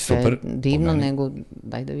 Ne, to je sve divno, nego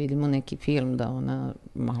daj da vidimo neki film, da ona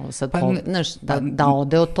malo sad, da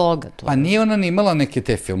ode od toga. Pa nije ona ni imala neke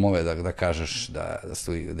te filmove, da kažeš, da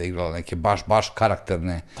je igrala neke baš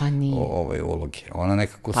karakterne uloge. Ona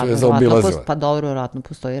nekako se je zaobilazila. Pa dobro, vjerojatno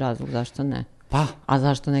postoji razlog, zašto ne? Pa. A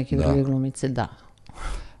zašto neke druge glumice da?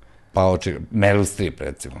 Pa Meryl Streep,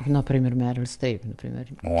 recimo. Naprimjer, Meryl Streep, naprimjer,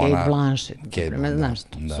 Kate Blanchett, znaš,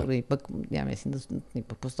 to su ipak, ja mislim da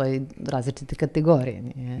ipak postoji različite kategorije.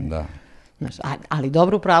 Da. Ali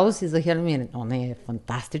dobro, upravo si za Helen Mirren, ona je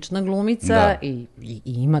fantastična glumica i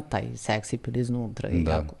ima taj seksi pil iznutra, i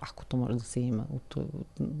ako to može da se ima u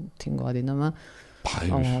tim godinama. Pa,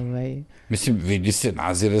 mislim, vidi se,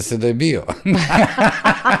 nazire se da je bio.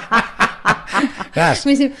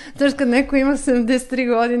 Mislim, to je kad neko ima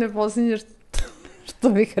 73 godine, posljednje što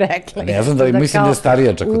bih rekla. Ne znam da li mislim da je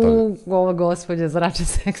starija čak od toga. Ova gospođa zrače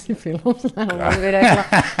seksi film, ono bih rekla,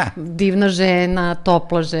 divna žena,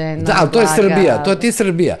 topla žena. Da, ali to je Srbija, to je ti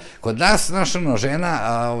Srbija. Kod nas, naša žena,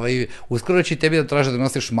 uskoro će tebi da traže da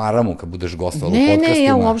nosiš maramu kad budeš gostovala u podcastima. Ne,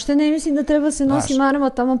 ja uopšte ne mislim da treba se nosi marama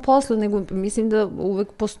tamo posle, nego mislim da uvek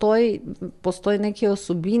postoje neke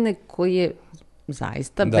osobine koje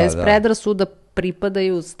zaista bez predrasuda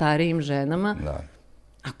pripadaju starijim ženama,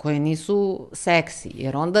 a koje nisu seksi,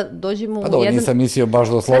 jer onda dođemo u jedan... Pa da, nisam mislio baš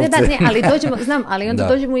doslovce. Ne, ali dođemo, znam, ali onda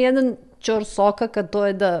dođemo u jedan čor soka kad to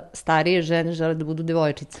je da starije žene žele da budu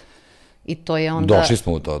devojčice. I to je onda... Došli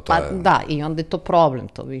smo u to. Pa da, i onda je to problem,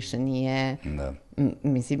 to više nije...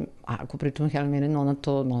 Mislim, ako pričamo Helen Mirren, ona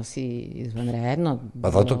to nosi izvanredno.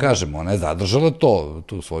 Pa zato kažem, ona je zadržala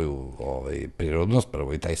tu svoju prirodnost,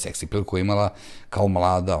 prvo i taj seksi pil koji je imala kao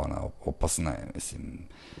mlada, ona opasna je, mislim...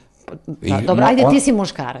 Dobro, ajde, ti si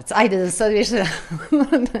muškarac, ajde da sad više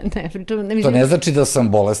ne pričam. To ne znači da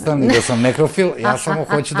sam bolestan i da sam nekrofil, ja samo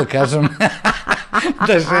hoću da kažem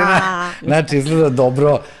da žena, znači, izgleda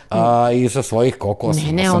dobro i sa svojih koliko 80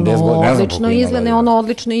 godina. Ne, ono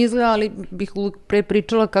odlično izgleda, ali bih pre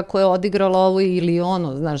pričala kako je odigrala ovo ili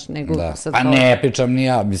ono, znaš, nego sad... Pa ne pričam ni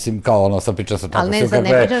ja, mislim, kao ono, sad pričam sa tako sve kako je... Ali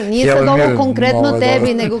ne pričam, nije sad ovo konkretno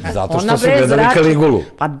tebi, nego... Zato što su gledali Kaligulu.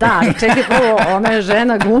 Pa da, čekaj, prvo, ona je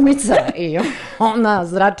žena glumica i ona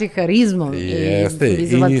zrači harizmom. Jeste,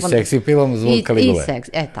 i seksi pilom zvuk Kaligule. I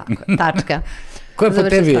seksi, tako, tačka. Ko je po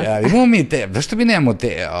tebi, imamo mi te, zašto mi nemamo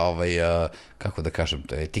te, kako da kažem,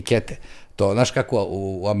 te etikete, to, znaš kako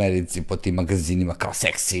u Americi po tim magazinima, kao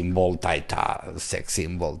seks simbol, seks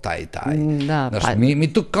simbol, taj. Da, pa...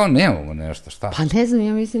 Mi tu kao nemamo nešto, šta? Pa ne znam,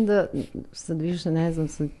 ja mislim da, sad više ne znam,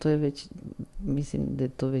 to je već, mislim da je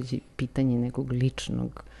to već pitanje nekog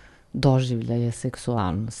ličnog doživljaja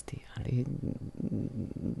seksualnosti, ali,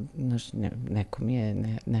 znaš, nekom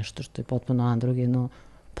je nešto što je potpuno androgeno,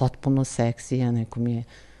 potpuno seksi, a nekom je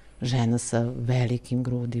žena sa velikim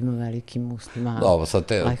grudima, velikim ustima. Dobro, sad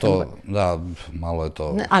to, da, malo je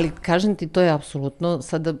to... Ali, kažem ti, to je apsolutno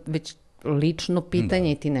sada već lično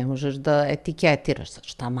pitanje i ti ne možeš da etiketiraš.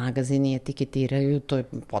 Šta magazini etiketiraju, to je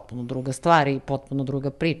potpuno druga stvar i potpuno druga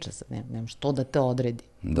priča. Nemaš to da te odredi.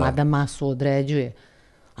 Mada masu određuje.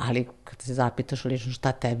 Ali kad se zapitaš lično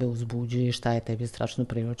šta tebe uzbuđuje i šta je tebi strašno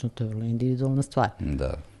privlačno, to je vrlo individualna stvar.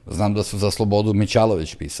 Da. Znam da su za Slobodu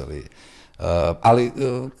Mićalović pisali, ali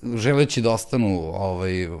želeći da ostanu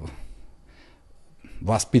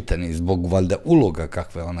vaspitani zbog valjda uloga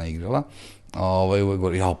kakve ona igrala, uvek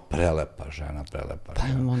govori, jao, prelepa žena. Pa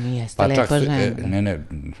ona jeste lepa žena. Ne,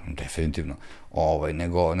 definitivno.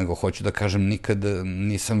 Nego hoću da kažem, nikad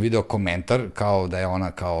nisam video komentar kao da je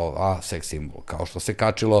ona kao, seks simbol, kao što se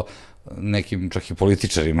kačilo nekim čak i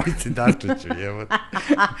političarima. Dačiću, jevo.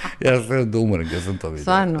 Ja sam da umoram gdje sam to vidio.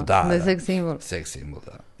 Stvarno, da je seks simbol. Seks simbol,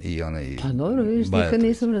 da. Pa dobro, vidiš, nikad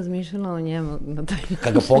nisam razmišljala o njemu.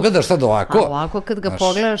 Kad ga pogledaš sad ovako... Ovako kad ga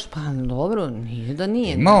pogledaš, pa dobro, nije da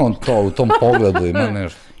nije. Ima on to u tom pogledu ima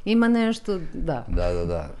nešto. Ima nešto, da.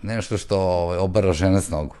 Da. Nešto što obara žene s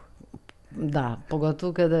nogu. Da,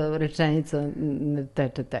 pogotovo kada rečenica ne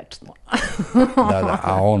teče tečno. Da,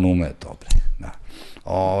 a on ume to, bre. Da.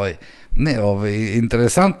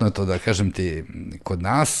 Interesantno je to da kažem ti, kod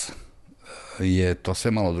nas je to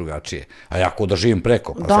sve malo drugačije. A ja da živim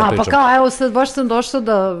preko, pa da, pa kao, evo sad baš sam došla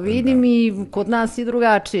da vidim i kod nas i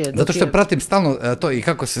drugačije. Zato što pratim stalno to i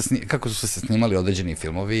kako su se snimali određeni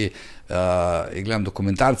filmovi i gledam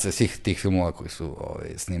dokumentarce svih tih filmova koji su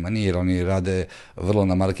snimani, jer oni rade vrlo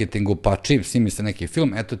na marketingu, pa čim snimi se neki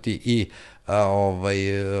film, eto ti i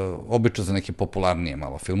obično za neke popularnije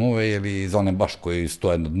malo filmove, ili za one baš koji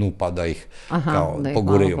stoje na dnu, pa da ih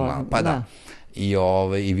poguraju, pa da.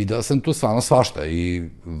 I video sam tu stvarno svašta i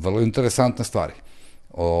vrlo interesantne stvari.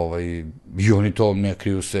 I oni to ne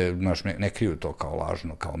kriju se, ne kriju to kao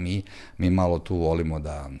lažno, kao mi malo tu volimo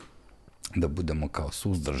da budemo kao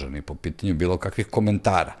suzdržani po pitanju bilo kakvih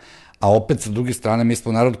komentara. A opet, sa druge strane, mi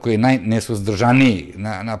smo narod koji je najnesuzdržaniji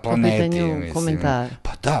na planeti. Po pitanju komentara.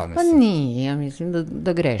 Pa da. Pa nije, ja mislim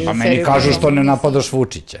da greši. Pa meni kažu što ne napadaš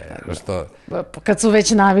Vučića. Kad su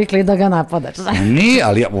već navikli da ga napadaš. Nije,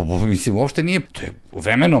 ali mislim, uopšte nije, to je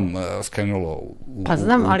vremenom skrenulo u to sve. Pa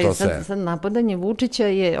znam, ali sad napadanje Vučića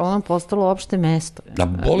je ono postalo opšte mesto. Da,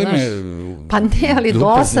 boli me pa ne, ali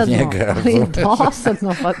dosadno.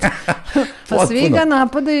 Pa svi ga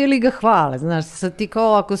napadaju ili ga hvale, znaš, sad ti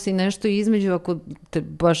kao ako si nešto između, ako te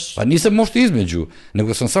baš... Pa nisam možda između,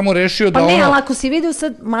 nego sam samo rešio da ono... Pa ne, ali ako si vidio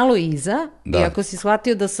sad malo iza i ako si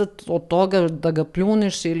shvatio da sad od toga da ga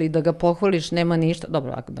pljuneš ili da ga pohvališ nema ništa,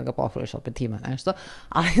 dobro, ako da ga pohvališ opet ima nešto,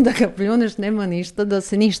 ali da ga pljuneš nema ništa, da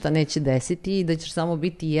se ništa neće desiti i da ćeš samo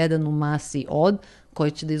biti jedan u masi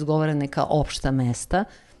koji će da izgovara neka opšta mesta,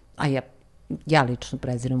 a ja lično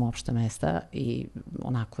prezirem opšta mesta i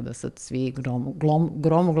onako da sad svi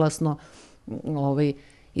gromoglasno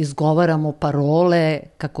izgovaramo parole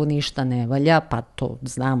kako ništa ne valja, pa to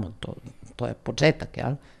znamo, to je početak,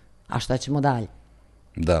 jel? A šta ćemo dalje?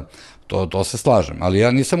 Da, to se slažem, ali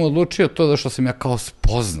ja nisam odlučio to da što sam ja kao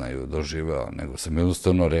spoznaju doživeo, nego sam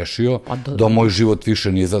jednostavno rešio da moj život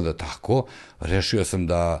više ne izgleda tako, rešio sam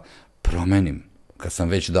da promenim, kad sam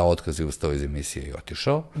već dao otkaz i ustao iz emisije i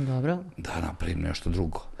otišao, da napravim nešto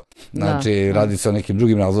drugo. Znači, radi se o nekim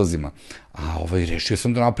drugim razlozima. A rešio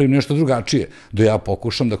sam da napravim nešto drugačije, da ja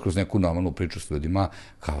pokušam da kroz neku normalnu priču s ljudima,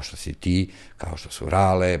 kao što si ti, kao što su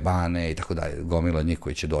Rale, Bane i tako dalje, gomila njih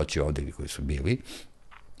koji će doći ovde ili koji su bili,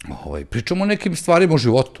 pričamo o nekim stvarima o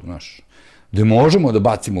životu, znaš, gde možemo da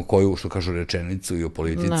bacimo koju, što kažu, rečenicu i o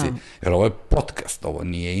politici, jer ovo je podcast, ovo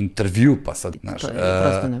nije intervju, pa sad, znaš,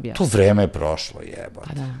 to vreme je prošlo, jeba.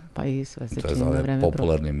 Pa da, pa i sve se čini da vreme je prošlo.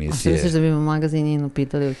 Popularne emisije. A što misliš da bi u magazinu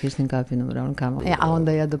pitali o kišnim kafinom u ravnom kamalu? A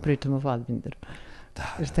onda ja da pričam o Fassbinderu.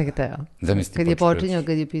 Da. Šta je teo? Kad je počinjao,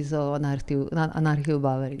 kad je pisao anarhiju u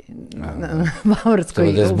Bavariji. U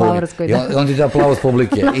Bavarskoj. I on ti da aplauz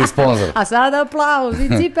publike i sponsor. A sada aplauz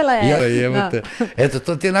i cipele. Eto,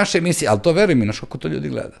 to ti je naša emisija, ali to veruj mi, znaš kako to ljudi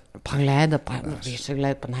gleda. Pa gleda, pa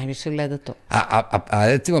najviše gleda to. A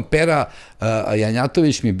recimo Pera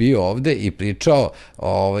Janjatović mi je bio ovde i pričao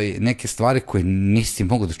neke stvari koje nisi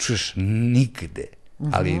mogu da čuješ nigde,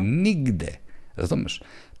 ali nigde, razumeš?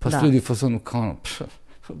 Pa su ljudi u fazonu kao ono,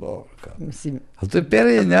 dobro, kao. Ali to je Pera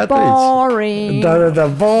Janjatović. Boring. Da,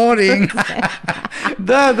 boring.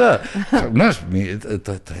 Da. Znaš,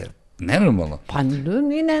 to je nenormalno. Pa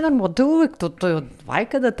nije nenormalno, to je uvek, to je od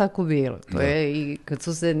vajkada tako bilo. To je i kad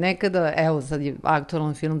su se nekada, evo sad je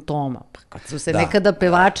aktualan film Toma, pa kad su se nekada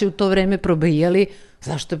pevači u to vreme probijali,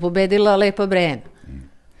 zašto je pobedila Lepa Brena?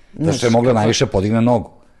 Zašto je mogla najviše podigne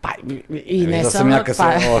nogu? Pa, i ne samo... Da sam ja kad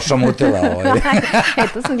sam ošamutila ovo.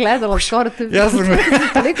 To sam gledala skoro. Ja sam...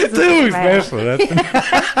 To je uvijek smešno, znate.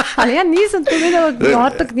 Ali ja nisam tu videla,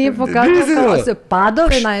 Notak nije pokazao kako se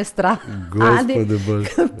padove na estradi. Gospode Bože.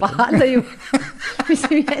 Padaju.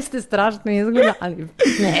 Mislim, jeste strašno izgleda, ali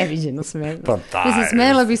neviđeno smešno. Pa taj. Mislim,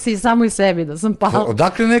 smela bi se i samo i sebi da sam pala.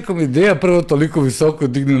 Odakle nekom ideja prvo toliko visoko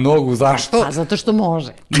digne nogu, zašto? Pa zato što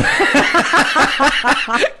može.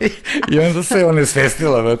 I onda se ona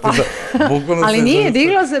svestila, ali nije,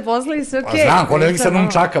 digla se posle i sve okej. Znam, ona lik sa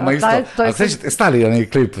nunčakama isto. Stari onaj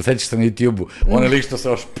klip, sećaš se na YouTube-u, ona lik što se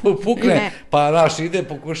još pukne, pa naš ide,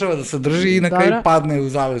 pokušava da se drži i na kraju padne u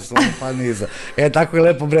zavesu, padne iza. Tako je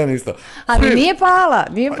Lepo Brena isto. Ali nije pala,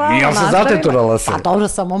 nije pala. Nije se zateturala se. Pa dobro,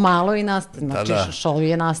 samo malo i nastavljen. Znači, šov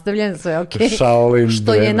je nastavljen, sve okej. Shaolin Brena.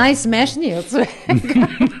 Što je najsmešnije od svega.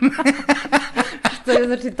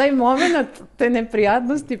 Znači, taj moment te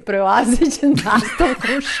neprijatnosti prevaziđen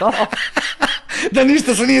nastavkom šova. Da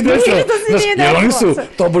ništa se nije desilo. Jer oni su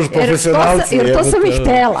tobož profesionalci. Jer to sam i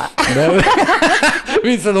htela.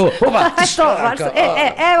 Mi sad ovo, opa.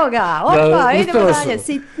 Evo ga, opa, idemo dalje,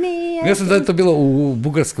 sitnije. Ja sam da je to bilo u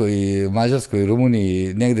Bugarskoj, Mađarskoj,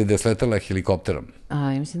 Rumuniji, negde gde je sletala helikopterom.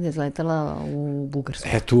 Ja mislim da je sletala u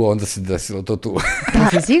Bugarskoj. Tu, onda se desilo to tu.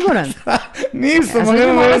 Da, si siguran? Nisam, ali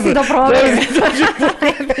nema veze. Ja sam da proverim.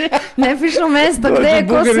 Ne pišu mesto gde je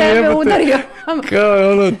ko sebe udario.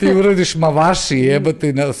 Kao ono, ti uradiš mavaši,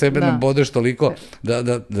 jebate, na sebe nabodeš toliko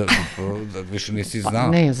da više nisi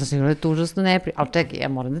znao. Ne, ja sam sigurno da je to užasno neprijatno. Ali čekaj, ja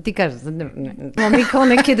moram da ti kažem, mi kao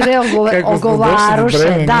neke dve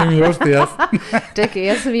ogovaruše. Da. Čekaj,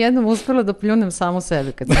 ja sam jednom uspela da pljunem samu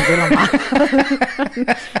sebe kad sam bila mala.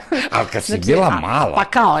 Ali kad si bila mala? Pa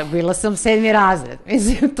kao, bila sam 7. razred.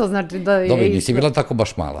 Mislim, to znači da je... Dobro, nisi bila tako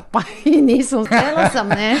baš mala. Pa i nisam. Htela sam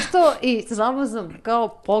nešto i samo sam kao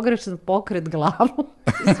pogrešan pokret glavu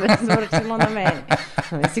i sve zvrčilo na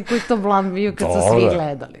meni. Mislim, koji to blam bio kad su svi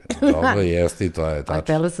gledali. Dobro, jeste i to je tačno. A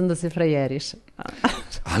htela sam da se frajeriše.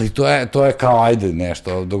 Ali to je kao ajde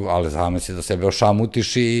nešto, ali zamisli da sebe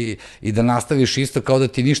ošamutiš i da nastaviš isto kao da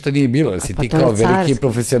ti ništa nije bilo, jer si ti kao veliki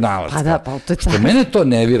profesionalac. Pa da, pa to je carsko. Što mene to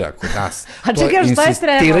nervira kod nas. A čekaj, šta je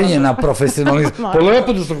trebalo? Insistiranje na profesionalizmu. Pa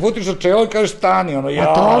lepo da se hvutiš na čelo i kažeš stani, ono,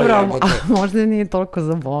 ja. A dobro, možda nije toliko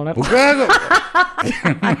zabolelo. U kako?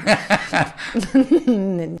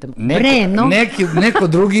 Neko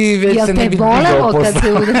drugi već se ne bi digao posle.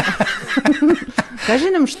 Kaži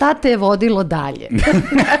nam šta te je vodilo dalje.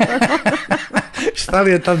 Šta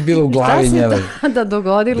li je tad bilo u glavi njele? Šta se tada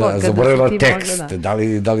dogodilo? Zaboravila tekst,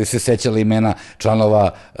 da li se sećala imena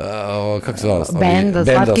članova, kako se zvala? Benda,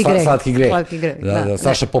 Slatki greh.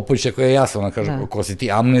 Saša Popović je koja je jasno, ona kaže, ko si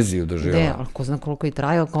ti amneziju doživjela. Ne, ali ko zna koliko je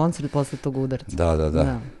trajao koncert posle tog udarca.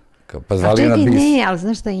 Da. Pa zvali na bis. Ne, ali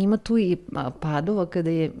znaš šta, ima tu i padova kada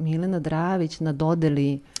je Milena Dravić na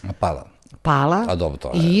dodeli... Pala. A dobro,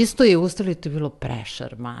 to je. I isto je ustali, to je bilo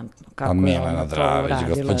prešarmantno. A Milena Dravić,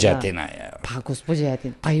 gospođetina je. Pa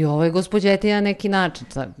gospođetina. Pa i ovo je gospođetina neki način.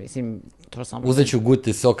 Mislim, to samo... Uzet ću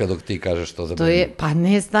guti soka dok ti kažeš to za Milenu. Pa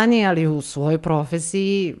ne stani, ali u svojoj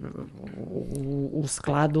profesiji, u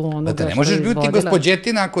skladu onoga što je izvodila. Ne možeš biti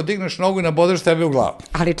gospođetina ako digneš nogu i nabodeš sebe u glavu.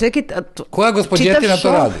 Ali čekaj... Koja gospođetina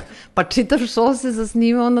to radi? Pa čitav show se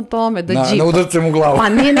zasnimao na tome, da džipa. Na udarcem u glavu. Pa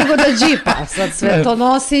nije nego da džipa. Sad sve to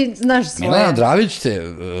nosi, znaš, svoje... Milena Dravić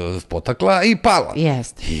se potakla i pala.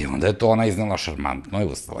 Jeste. I onda je to ona iznala šarmantno i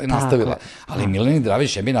ustala i nastavila. Ali Mileni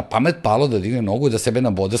Dravić je bi na pamet palo da digne nogu i da sebe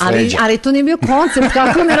nabode s leđa. Ali to nije bio koncept,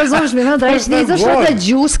 kako ne razumeš, Milena Dravić nije izašla da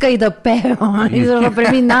džuska i da peva, ona izašla da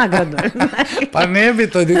primi nagradu. Pa ne bi,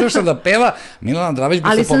 to je izašla da peva, Milena Dravić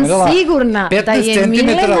bi se pomerala 15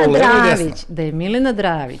 centimetara u levo i desno. Da je Milena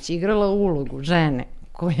Dravić igrala ulogu žene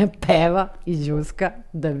koja peva i džuska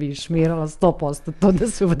da bi šmirala 100% to da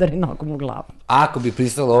se udari nogom u glavu. Ako bi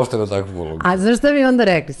pristala uopšte na takvu ulogu. A znaš šta bi onda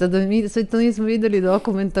rekli? Sad mi sve to nismo videli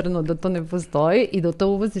dokumentarno da to ne postoji i da to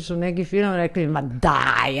ubaciš u neki film, rekli ma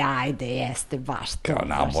daj, ajde, jeste baš to. Kao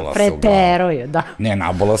nabola se u glavu. Preteruje, da. Ne,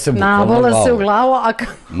 nabola se bukvalno u glavu. Nabola se u glavu, a kao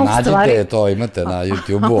u stvari... Nađite to, imate na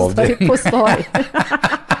YouTube-u ovde. A u stvari postoji.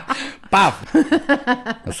 Paf!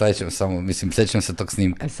 Sećam se tog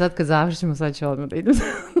snimka. Sad kad završimo, sad ću odmah da idem.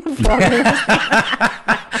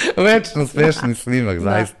 Večno smešni snimak,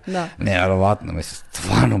 zaista. Nevjerovatno, mislim,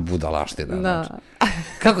 stvarno budalaština.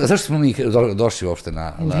 Zašto smo mi došli uopšte na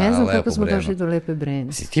Lepu Brenu? Ne znam kako smo došli do Lepe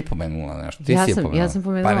Brene. Si ti pomenula nešto? Ja sam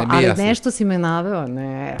pomenula, ali nešto si me naveo,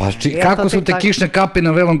 ne. Pa kako su te kišne kape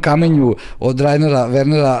na velom kamenju od Rajnera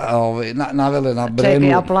Wernera navele na Brenu?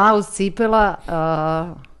 Čekaj, aplauz, cipela,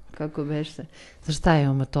 kako beše? Znaš šta je,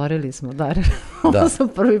 omatorili smo, da. Ovo su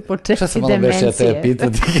prvi početci demencije. Šta sam malo beše, ja te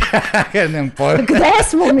pitati? Nemam pojma. Gde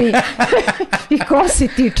smo mi? I ko si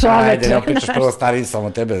ti čoveče? Ajde, ja pričaš prvo stariji sam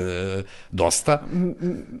od tebe dosta.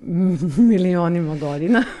 Milionima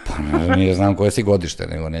godina. Pa ne znam koje si godište,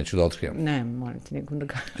 nego neću da otkrijem. Ne, moram ti nekom da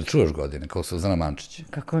kažem. Čuješ godine, kao Suzana Mančić?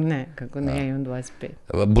 Kako ne, ja imam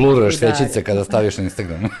 25. Bluraš svećice kada staviš na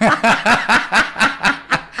Instagram.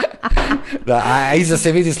 Da, a iza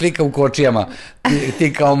se vidi slika u kočijama,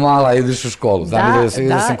 ti kao mala ideš u školu, znam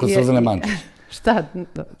da sam kod Suzane Mančić. Šta?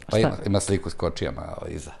 Pa ima sliku s kočijama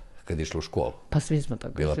iza, kad je išla u školu. Pa svi smo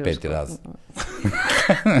tako. Bila 5. razred.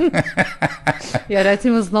 Ja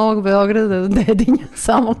recimo s Novog Beograda do Dedinja,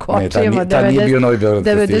 samo kočijama, ne, tad nije bio Novi Beograd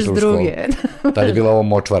kad ste išli u školu. Tad je bila ovo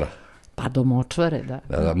Močvara. Pa do Močvare, da.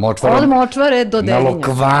 Od Močvare do Dedinja. Na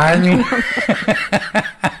Lokvanju.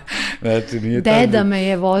 Deda me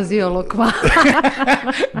je vozio Lokvan.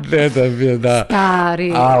 Deda mi je, da.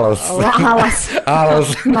 Stari. Alas.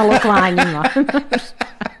 Na Lokvanjima.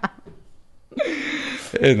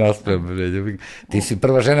 Nasprem, Ljubinka. Ti si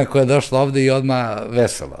prva žena koja je došla ovde i odmah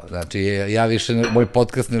vesela. Znači, ja više, moj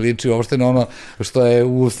podcast ne liči uopšte na ono što je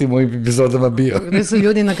u svim mojim epizodama bio. Gde su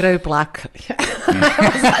ljudi na kraju plakali.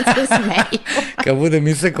 Sad se smeju. Kad budem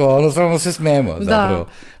isekao, ono samo se smemo, zapravo.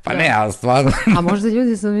 Pa ne, ali stvarno... A možda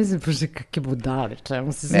ljudi sam misli, pošto kakve budale,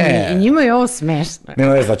 čemu se smije. I njima je ovo smešno.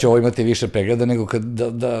 Ne, znači ovo imate više pregleda nego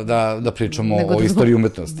da pričamo o istoriji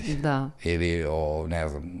umetnosti. Da. Ili o, ne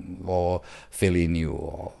znam, o Felliniju,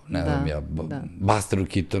 o, ne znam ja, Busteru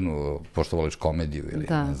Keatonu, pošto voliš komediju ili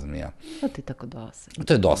ne znam ja. To ti je tako dosadno.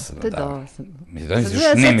 To je dosadno, da. To je dosadno.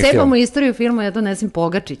 Sad cepamo istoriju filma, ja donesim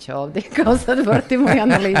Pogačića ovde, kao sad vrtimo i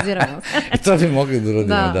analiziramo. I to bi mogli da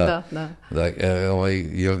uradimo, da. Da,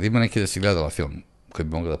 ima neki da si gledala film koji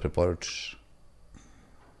bi mogla da preporučiš,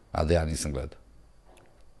 a da ja nisam gledao,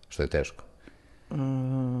 što je teško.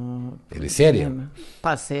 Ili serija?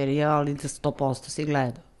 Pa serija, ali 100% si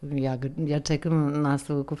gledao. Ja čekam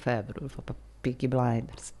nastavak u februaru, pa Peaky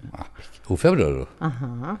Blinders. U februaru?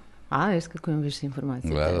 Aha. A, još kako imam više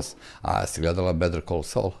informacija. Gledala sam. A, si gledala Better Call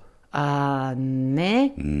Saul? Ne.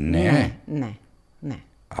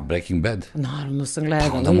 A Breaking Bad? Naravno sam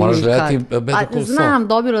gledala. Pa onda moraš gledati Better Call Saul. Znam,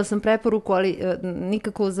 dobila sam preporuku, ali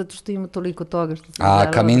nikako zato što ima toliko toga što sam gledala.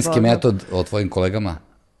 A Kaminski metod o tvojim kolegama?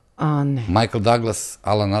 Ne. Michael Douglas,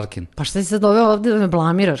 Alan Arkin. Pa šta si sad doveo ovde da me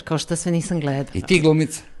blamiraš, kao šta sve nisam gledala? I ti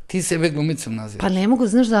glumica. Ti sebe glumicom nazivaš. Pa ne mogu,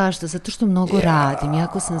 znaš zašto? Zato što mnogo radim,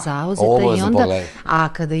 jako sam zauzeta i onda, a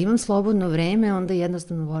kada imam slobodno vreme, onda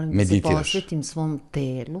jednostavno volim da se posvetim svom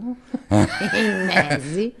telu i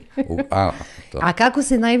nezi. A kako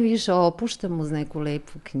se najviše opuštam uz neku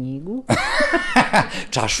lepu knjigu?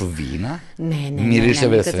 Čašu vina? Ne, miriše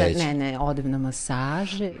bez sveće. Ne, odem na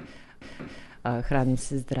masaže, hranim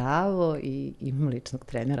se zdravo i imam ličnog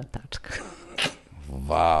trenera, tačka.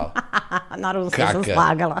 Wow. Naravno sam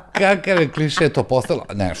slagala. Kakav je kliše to postalo?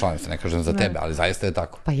 Ne, šalim se, ne kažem za tebe, ali zaista je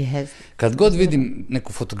tako. Pa jeste. Kad god vidim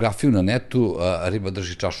neku fotografiju na netu, riba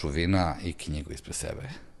drži čašu vina i knjigu ispred sebe.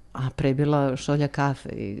 A prebila šolja kafe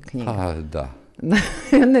i knjiga. A, da.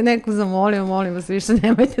 Neku zamolio, molim vas, više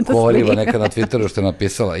nemojte da slika. Koriva neka na Twitteru što je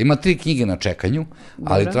napisala. Ima 3 knjige na čekanju,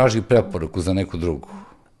 ali traži preporuku za neku drugu.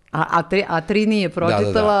 A 3 nije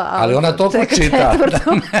pročitala, ali ona toliko čita.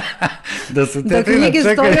 Da su te 3 na čekanju. Da knjige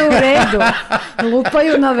stoje u redu,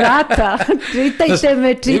 lupaju na vrata, čitajte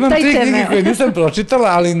me. Imam 3 knjige koje nisam pročitala,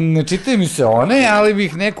 ali ne čitaju mi se one, ali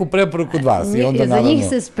bih neku preporuku od vas. Za njih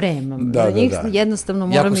se spremam, za njih jednostavno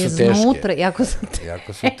moram iznutra. Jako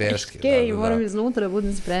su teške. I moram iznutra,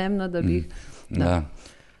 budem spremna da bih...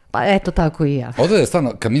 Pa eto, tako i ja. Ovdje je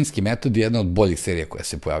stvarno Kaminski metod jedna od boljih serija koja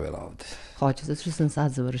se pojavila ovde. Hoću, zato što sam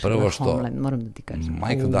sad završila Homeland, moram da ti kažem.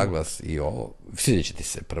 Michael Douglas i ovo, svidjet će ti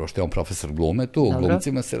se, prvo što je on profesor glume tu, u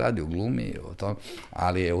glumcima se radi, u glumi,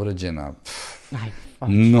 ali je urađena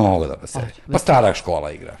mnogo dobra serija. Pa stara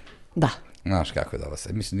škola igra. Da. Znaš kako je dobra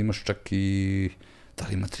serija. Mislim da imaš čak i, da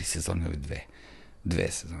li ima 3 sezone ili 2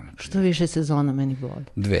 sezone. Što više sezona meni bolje.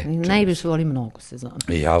 2. Najviše volim mnogo sezona.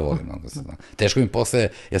 I ja volim mnogo sezona. Teško mi posle,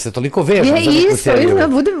 ja se toliko vežem za neku seriju.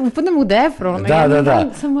 Upadnem u defro. Da.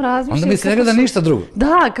 Samo razmišljam. Onda mi se ne gleda ništa drugo.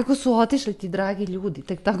 Da, kako su otišli ti dragi ljudi,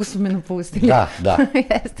 tek tako su me napustili. Da.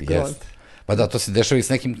 Jeste. Pa da, to se dešava i s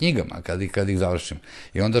nekim knjigama kad ih završim.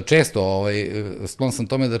 I onda često, sklon sam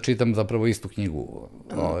tome da čitam zapravo istu knjigu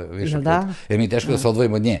više puta. Jer mi je teško da se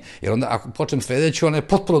odvojim od nje. Jer onda ako počnem sledeću, ona je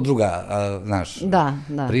potpuno druga, znaš,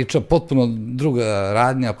 priča, potpuno druga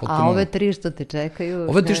radnja. A ove 3 što te čekaju?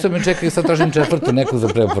 Ove 3 što me čekaju, sad tražim 4. neku za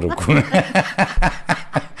preporuku.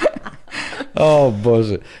 O,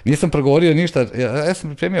 Bože, nisam progovorio ništa, ja sam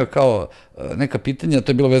pripremio kao neka pitanja, to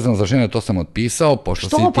je bilo vezano za žene, to sam otpisao, pošto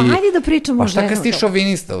si ti... Što? Pa hajde da pričamo o ženu. Pa šta kad si ti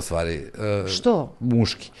šovinista, u stvari? Što?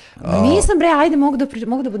 Muški. Nisam, bre, ajde, mogu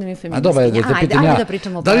da budem i feminista. A dobro, da pitam ja, da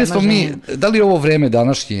pričamo o pravima žena. Da li ovo vreme,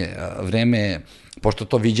 današnje vreme, pošto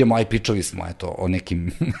to viđemo, aj pričali smo, eto, o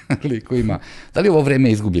nekim likovima, da li ovo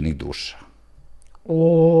vreme izgubljenih duša?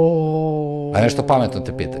 A nešto pametno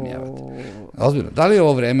te pitam ja. Ozbiljno, da li je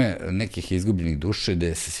ovo vreme nekih izgubljenih duše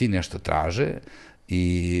gde se svi nešto traže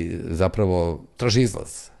i zapravo traže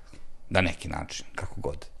izlaz na neki način, kako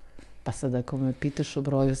god? Pa sad ako me pitaš o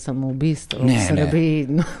broju samoubistva u Srbiji...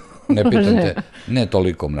 Ne pitam te, ne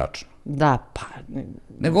toliko mračno. Da, pa...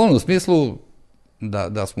 Nego ono, u smislu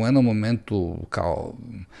da smo u jednom momentu kao,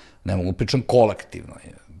 ne mogu pričam kolektivno,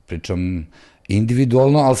 pričam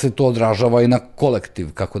individualno, ali se to odražava i na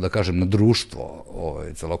kolektiv, kako da kažem, na društvo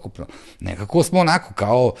celokupno. Nekako smo onako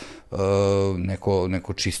kao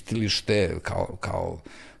neko čistilište, kao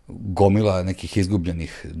gomila nekih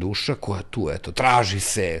izgubljenih duša koja tu, eto, traži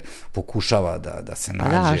se, pokušava da se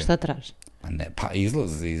nađe. Da, šta traži? Pa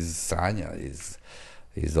izlaz iz sranja,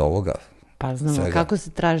 iz ovoga. Pa znamo, kako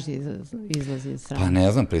se traži izlaz iz srama? Pa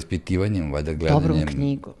ne znam, preispitivanjem, valjda gledanjem. Dobrom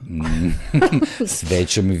knjigom.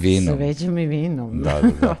 Svećom i vinom. Svećom i vinom. Da.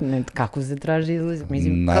 Kako se traži izlaz?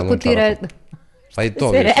 Mislim, kako ti pa i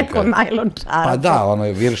to se rekao najlon čarapa. Pa da, ono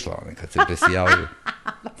je viršla, kad se presijavaju.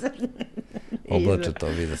 Oblače to,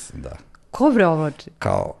 vidio sam, da. Ko bre oblači?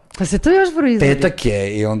 Kao... Pa se to još proizvodi? Petak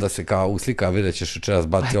je i onda se kao uslika, vidjet ćeš večeras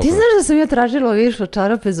baci okolo. Pa ti znaš da sam ja tražila viršla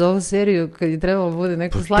čarape za ovu seriju kad je trebalo bude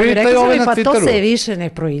neko slavi. Rekao sam mi, pa to se više ne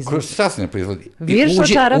proizvodi. Šta se ne proizvodi? Viršla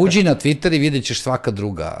čarape. Uđi na Twitter i vidjet ćeš svaka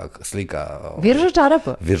druga slika. Viršla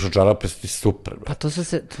čarapa? Viršla čarape su ti super. Pa to su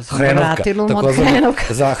se vratilo od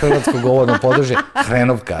hrenovka. Za hrvatsko govorno podružje,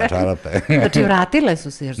 hrenovka čarape. Znači vratile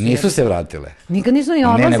su se. Nisu se vratile. Nikad nisu ni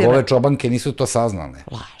odlazile. Ne, nego ove čobanke nisu to saznale.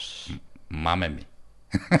 Laž. Mame mi.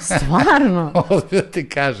 Stvarno? Ovo da ti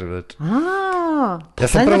kažem, znači.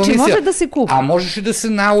 Znači može da se kupi. A možeš i da se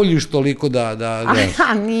nauljiš toliko da...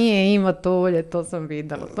 A nije, ima to ulje, to sam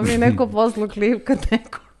videla. To mi je neko poslao klip kad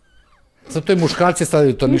neko... Zato je muškarci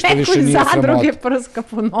stavljaju, to ništa više nije sramota. Neko iz zadruge prska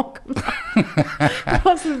po nogama.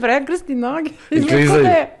 Posle prekrsti noge. I klizaju.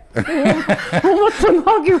 Umoto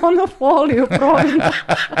nogi u ono foliju provina.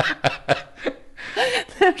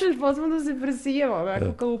 Nemaš posmo da se presijeva,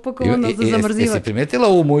 onako kao upakovano za zamrzivač. Jesi primetila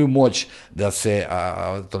ovu moju moć da se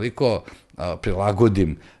toliko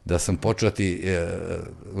prilagodim, da sam počeo ti,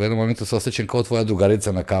 u jednom momentu se osjećam kao tvoja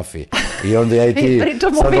drugarica na kafi. I onda ja i ti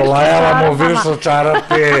sad olajavamo viršlo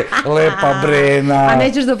čarape, lepa brena. A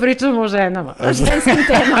nećeš da pričamo o ženama, o ženskim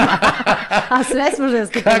temama. A sve smo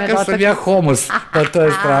ženske teme dotakli. Kakav sam ja homos, pa to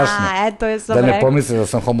je strašno. Eto je sam rekao. Da ne pomislim da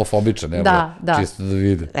sam homofobičan, evo, čisto da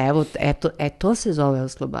vidim. Evo, to se zove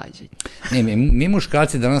oslobađanje. Ne, mi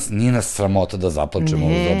muškarci danas nije nas sramota da zaplačemo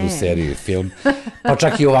ovu dobru seriju i film, pa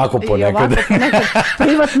čak i ovako ponekad.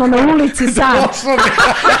 Privatno na ulici sam.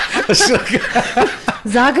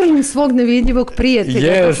 Zagrlim svog nevidljivog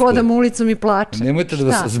prijatelja, pa hodam ulicom i plačem. Nemojte da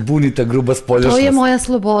vas zbuni ta gruba spoljašnost. To je moja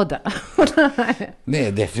sloboda.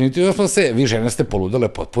 Ne, definitivno smo se, vi žene ste poludale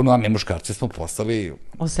potpuno, a mi muškarci smo postali...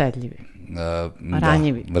 Osedljivi.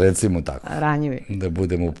 Ranjivi. Recimo tako. Ranjivi. Da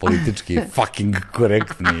budemo politički fucking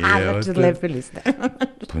korektni. Znači, lepili ste.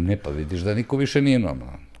 Pa ne, pa vidiš da niko više nije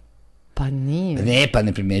normalan. Pa nije. Ne, pa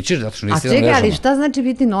ne primećiš, zato što nisi na mrežama. A čekaj, ali šta znači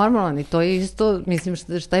biti normalan? I to je isto, mislim,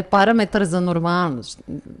 šta je parametar za normalnost?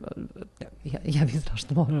 Ja bih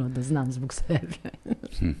zašto morala da znam zbog sebe.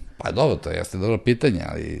 Pa dobro, to jeste dobro pitanje,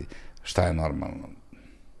 ali šta je normalno?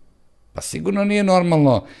 Pa sigurno nije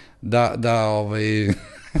normalno da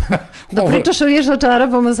da pričaš o viršla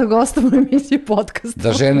čarapama sa gostom u emisiji podcasta.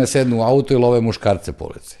 Da žene sednu u auto i love muškarce po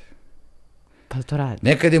ulici. Pa to radi.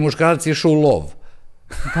 Nekad je muškarac išao u lov.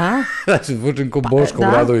 Da? Znači, zvučim ko Boško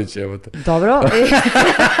Obradović, evo te. Dobro.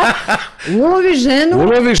 Ulovi ženu,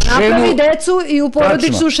 napravi decu i u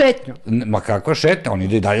porodičnu šetnju. Ma kakva šetnja, on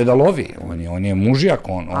ide i dalje da lovi. On je mužijak.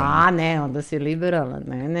 A ne, onda si liberalan.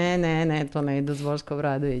 Ne, to ne ide s Boško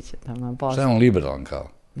Obradovića. Šta je on liberalan kao?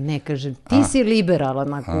 Ne, kažem, ti si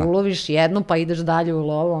liberalan, ako uloviš jednu pa ideš dalje u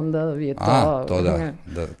lov, onda je to... To da.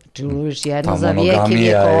 Znači uloviš jednu za vijek i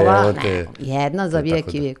vjekova, jedna za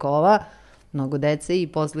vijek i vjekova, mnogo dece i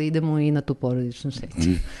posle idemo i na tu porodičnu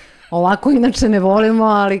šetnju. Ovako inače ne volimo,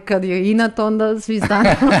 ali kad je inat, onda svi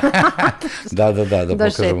stanemo. Da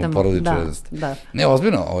pokažemo porodičnost. Ne,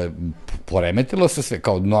 ozbiljno, poremetilo se sve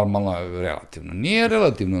kao normalno, relativno. Nije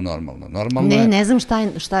relativno normalno. Ne znam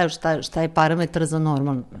šta je parametar za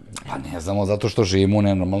normalno. Pa ne znamo, zato što živimo u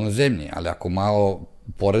nenormalnoj zemlji, ali ako malo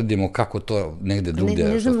poredimo kako to negde drugde...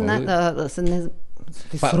 Ne znam,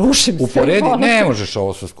 ti srušim sve. Ne možeš,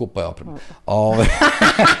 ovo sve skupa je oprema.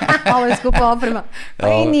 Ovo je skupa oprema. Pa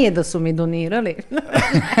i nije da su mi donirali.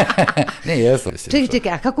 Ne, jesu.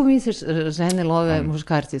 Čekaj, a kako misliš žene love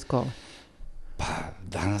muškarci iz kola? Pa,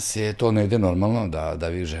 danas je to negde normalno da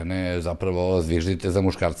vi žene zapravo zviždite za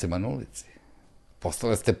muškarcima na ulici.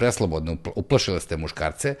 Postale ste preslobodne, uplašile ste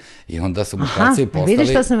muškarce i onda su muškarci postali... Vidiš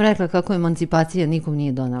šta sam rekla, kako emancipacija nikom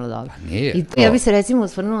nije donala dobro. Pa nije. Ja bi se recimo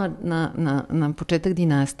osvrnula na početak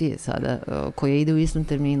dinastije sada, koja ide u istom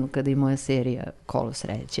terminu kada i moja serija Kolo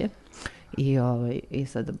sreće. I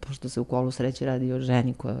sad, pošto se u Kolu sreće radi o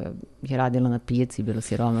ženi koja je radila na pijaci, bila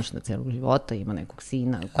siromašna celog života, ima nekog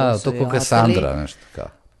sina. To kao Kassandra, nešto kao.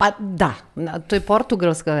 Pa da, to je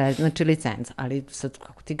portugalska verzija, znači licenca, ali sad,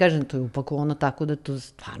 kako ti kažem, to je upakovano tako da to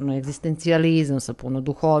stvarno egzistencijalizam sa puno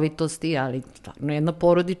duhovitosti, ali stvarno jedna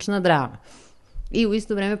porodična drama. I u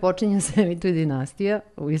isto vreme počinje se emituje dinastija,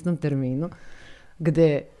 u istom terminu,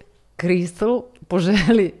 gde Kristal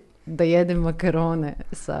poželi da jede makarone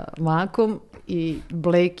sa makom i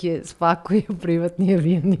Blake je spakuje u privatni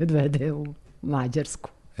avion i odvede u Mađarsku.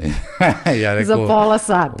 Za pola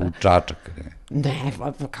sata. U Čačak. Ne,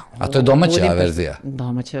 kao... A to je domaća verzija?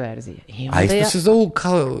 Domaća verzija. A isto se zovu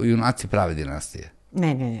kao junaci prave dinastije?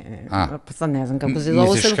 Ne. Pa sad ne znam kako se zove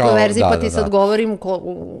u srpskoj verziji, pa ti sad govorim ko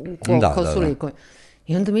su likovi.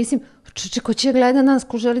 I onda mislim, ko će gleda nas,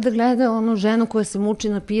 ko želi da gleda onu ženu koja se muči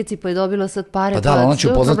na pijaci pa je dobila sad pare. Pa da, ona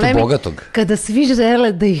će upoznati bogatog. Kada svi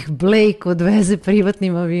žele da ih Blake odveze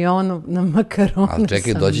privatnim avionom na makaronu sa makom. Ali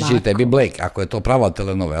čekaj, doći će i tebi Blake. Ako je to prava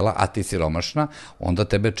telenovela, a ti siromašna, onda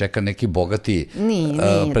tebe čeka neki bogati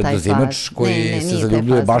preduzimač koji se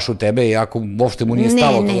zaljubljuje baš u tebe i ako uopšte mu nije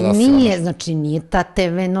stalo. Nije, znači nije ta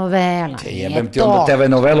TV novela. Jebem ti onda TV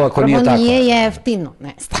novelu ako nije tako. Prvo nije jeftino,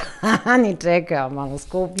 ne stani, čekaj, malo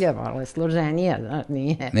skuplje, malo je složenija, znaš,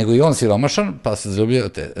 nije. Nego i on siromašan, pa se zaljubljaju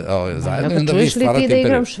zajedno i onda vi stvarate imperiju. Čuješ li ti da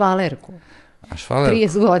igram švalerku? A švalerku?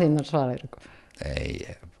 30 godina švalerku. Ej,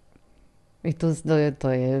 I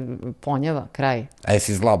to je ponjava, kraj. A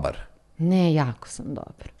jesi zlabar? Ne, jako sam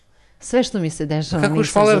dobra. Sve što mi se dešava nisam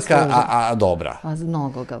zaslužila. Kako švalerka, a dobra? A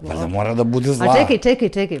mnogo ga voli. Pa da mora da bude zla. A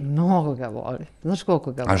čekaj, mnogo ga voli. Znaš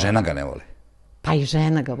koliko ga voli? A žena ga ne voli? Pa i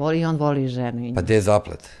žena ga voli i on voli i ženu. Pa gde je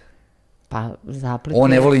zaplet? Pa zaplet on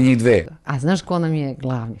ne voli njih dve. A znaš ko nam je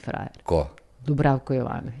glavni frajer? Ko? Dubravko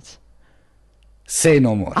Jovanović. Say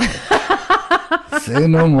no more. Say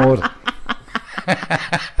no more.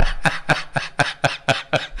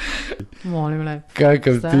 Molim lepo.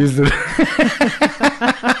 Kakav tizor.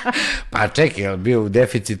 Pa čekaj, je li bio u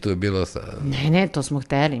deficitu, je bilo sa... Ne, to smo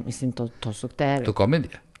hteli, mislim, to su hteli. To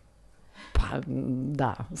komedija? Pa,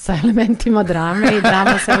 da, sa elementima drame i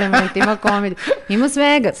drama sa elementima komedije. Ima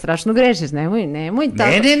svega, strašno grešiš, nemoj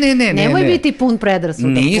tako. Ne. Nemoj biti pun predrasuda.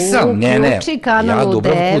 Nisam, ne. Uključi kanal ja u 9.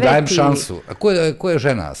 Dubravku dajem šansu. A ko je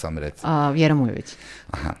žena, sam reci? Vjera Mujović.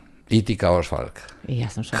 Aha. I ti kao švalerka. I ja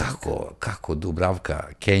sam švalerka. Kako Dubravka,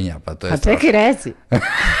 Kenja, pa to je strašno. A čekaj, reci.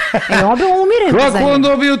 Obe umirem za njim. Kako on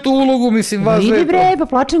dobio tu ulogu, mislim, važno je to. Vidi bre, pa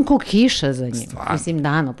plačem ko kiša za njim. Mislim,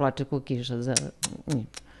 dano plače ko kiša za njim.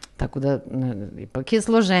 Tako da, ipak je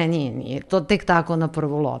složenije, nije to tek tako na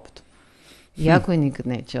prvu loptu. Iako je nikad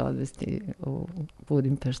neće odvesti u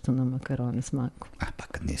Budimpeštu na makarone s makom. A pa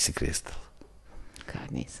kad nisi kristal.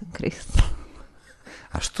 Kad nisam kristal.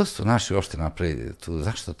 A što su naši uopšte napravili tu?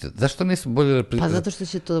 Zašto nisu bolje... Pa zato što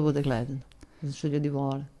će to da bude gledano. Zato što ljudi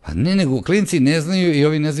vole. Pa ne, nego klinci ne znaju i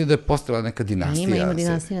ovi ne znaju da je postala neka dinastija. Ima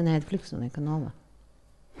dinastija na Netflixu, neka nova.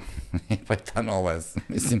 Pa je ta nova,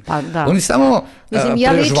 mislim, da. Oni samo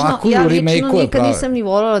prežvakuju, remake-ove prave. Ja lično nikad nisam ni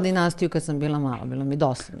voljela dinastiju kad sam bila mala, bilo mi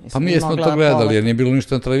dosta. Pa mi smo to gledali, jer nije bilo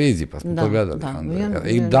ništa na televiziji, pa smo to gledali.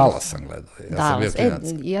 I Dallas sam gledao. Dallas,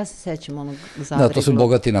 ja se sećam onog Zagreba. Da, to su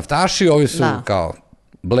bogati naftaši, ovi su kao...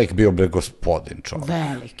 Blake bio gospodin čovjek.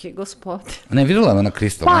 Veliki gospodin. Ne, vidjela me na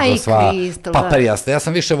Kristal. Pa i Kristal, da. Paparijasta. Ja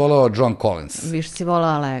sam više voleo John Collins. Više si voleo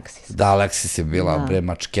Alexis. Da, Alexis je bila bre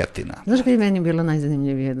mačketina. Znaš kad je meni bila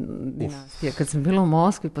najzanimljivija dinastija? Kad sam bila u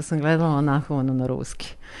Moskvi pa sam gledala onako ono na ruski.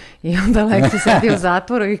 I onda Alexis sedi u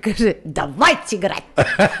zatvoru i kaže, davaj cigaret!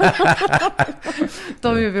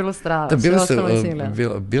 To mi je bilo strava.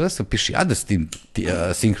 Bile su pišijade s tim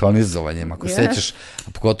sinhronizovanjem, ako sećaš,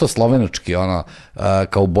 pogotovo slovenački, ono,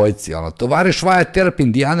 kao bojci, ono, tovariš vaje terp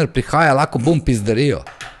indijaner prihaja, lako bum pizdario.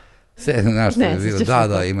 Znaš što je bilo,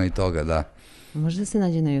 da, ima i toga, da. Možda se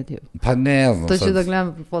nađe na YouTube. Pa ne znam. To ću da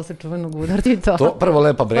gledam posle čuvenog udarti to. To prvo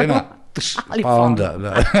Lepa Brena, pa onda,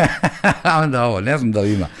 onda ovo, ne znam da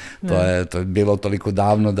li ima. To je bilo toliko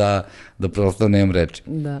davno da prosto nemam reči.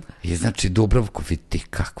 I znači Dubravko, vidi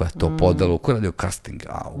kakva je to podela, ko radio casting,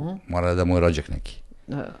 mora da mu je rođak neki.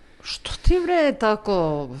 Što ti bre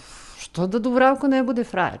tako, što da Dubravko ne bude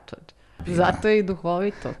frajer? Zato je i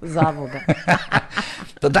duhovito, za Boga.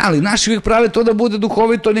 Da, ali naši uvijek prave to da bude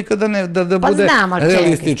duhovito, nikada ne, da bude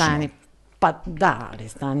realistično. Pa da, ali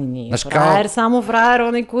stani nije frajer, samo frajer,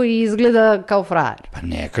 onaj koji izgleda kao frajer. Pa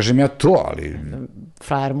ne kažem ja to, ali...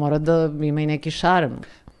 Frajer mora da ima i neki šarm.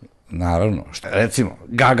 Naravno, recimo,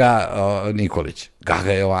 Gaga Nikolić,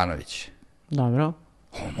 Gaga Jovanović. Dobro.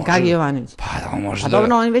 Gagi Jovanović. Pa da, on može da... Pa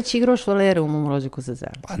dobro, on već igrao švalere u mom rođaku za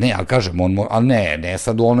zemlju. Pa ne, ali kažem, ali ne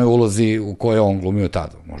sad u onoj ulozi u kojoj on glumio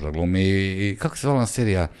tada. Možda glumi i, kako se zvala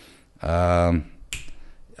serija?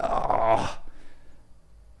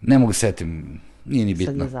 Ne mogu setim, nije ni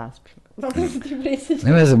bitno. Sad je zaspio.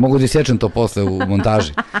 Ne veze, mogu da isječem to posle u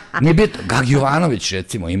montaži. Nije bitno, Gag Jovanović,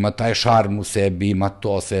 recimo, ima taj šarm u sebi, ima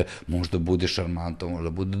to se, možda bude šarmanto, možda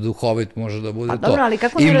bude duhovit, može da bude to. Dobro, ali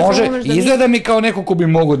kako ne razumeš da... I izgleda mi kao neko ko bi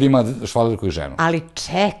mogo da ima švalerku i ženu. Ali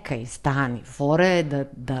čekaj, stani, fora je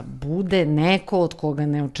da bude neko od koga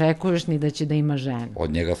ne očekuješ ni da će da ima ženu.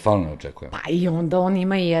 Od njega stvarno ne očekujem. Pa i onda on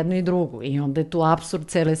ima i jednu i drugu. I onda je tu apsurd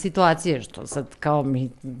cele situacije, što sad kao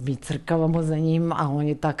mi crkavamo za njim, a on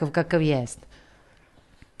je takav kakav jest.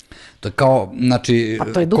 To je kao, znači,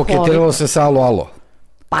 koketiralo se sa alo.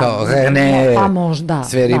 Kao, pa možda.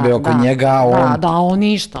 Sve ribe oko njega, on... Da, on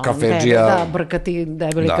ništa. Kafedžija. Da, brkati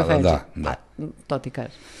debeli kafedži. Da. To ti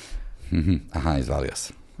kažeš. Aha, izvalio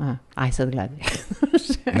sam. Aj sad gledaj.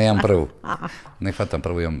 Ne imam prvu. Ne hvatam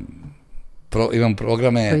prvu, imam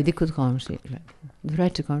programe... To idi kod komšije, gledaj.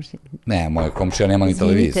 Vreće komšije. Ne, moja komšija nema ni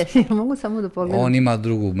televiziju. Izvinite, mogu samo da pogledam. On ima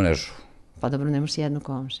drugu mrežu. Pa dobro, nemaš jednu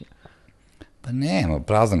komšiju. Pa nema,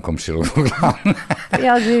 prazan komšilog uglavnom.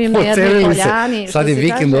 Ja živim na jednoj poljani. Sad je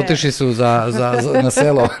vikend, otišli su na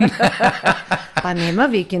selo. Pa nema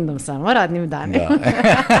vikendom, samo radnim danima.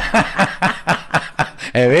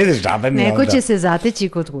 Vidiš, džabe mi onda. Neko će se zateći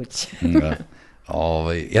kod kuće.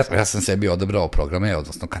 Ja sam sebi odabrao programe,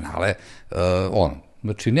 odnosno kanale,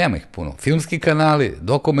 znači nema ih puno. Filmski kanali,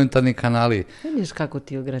 dokumentarni kanali. Vidiš kako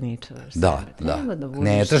ti ograničavaš. Da.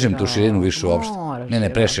 Ne, tražim tu širinu više uopšte.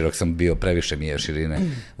 Ne, preširok sam bio, previše mi je širine.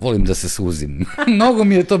 Volim da se suzim. Mnogo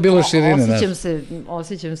mi je to bilo širine.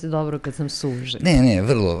 Osjećam se dobro kad sam sužen. Ne,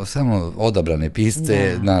 vrlo, samo odabrane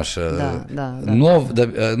pisce, naš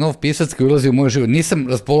nov pisac koji ulazi u moj život. Nisam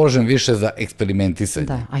raspoložen više za eksperimentisanje.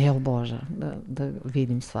 Da, a ja obožavam da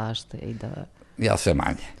vidim svašta i da... Ja sve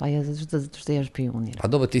manje. Pa ja zato što ja špioniram. Pa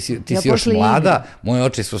dobro, ti si još mlada, moje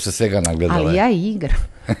oči su se svega nagledale. Ali ja igram.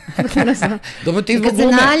 Dobro, ti i kad se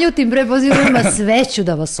naljutim, prepozirujima, sve ću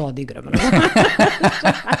da vas odigram.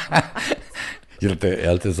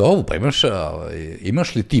 Jel te zovu? Pa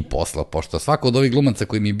imaš li ti posla? Pošto svako od ovih glumaca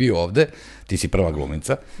koji mi je bio ovde, ti si prva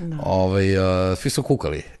glumica, svi su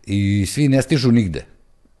kukali i svi ne stižu nigde.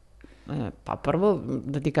 Pa prvo,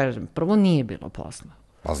 da ti kažem, prvo nije bilo posla.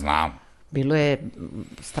 Pa znam. Bilo je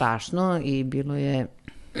strašno i bilo je,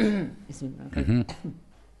 mislim,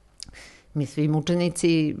 mi svi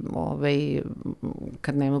mučenici,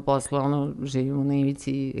 kad nema posla, živimo na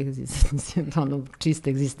ivici čist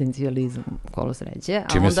egzistencijalizam, kolo sreće.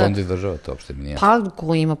 Čime se onda izdržava, to uopšte mi nije? Pa,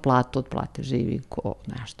 ko ima platu, od plate živi, ko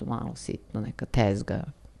nešto malo sitno, neka tezga,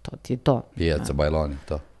 to ti je to. Pijaca, bajloni,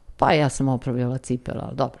 to. Pa ja sam opravljala cipela,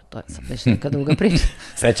 ali dobro, to je sad već neka druga priča.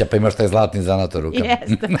 Sreća, pa imaš taj zlatni zanat u rukama.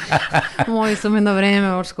 Jeste. Moji su me na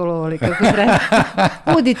vreme odškolovali, kako treba.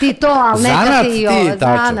 Budi ti to, ali neka ti i ovo.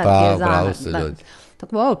 Zanat je, pravo se ljudi.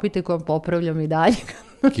 Tako, ovo, pitaj ko vam popravljam i dalje.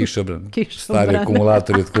 Kišobran. Stari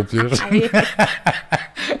akumulatori otkupljuješ.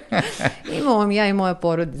 Imam ja i moja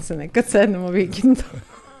porodica, nekad sednemo vikendu.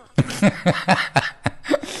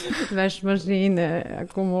 Veš mašine,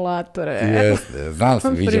 akumulatore. Jeste, znam se,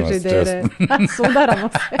 viđamo se često. Sudaramo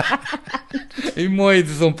se. I moji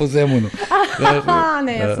sam po Zemunu.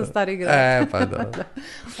 Ne, ja sam stari grad. Pa da.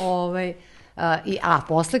 A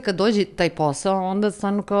posle kad dođe taj posao, onda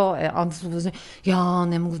stvarno kao, onda su uzme, ja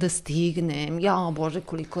ne mogu da stignem, ja Bože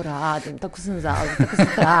koliko radim, tako sam zauzim, tako sam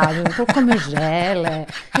tražim, koliko me žele,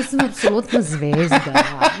 ja sam apsolutna zvezda,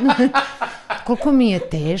 koliko mi je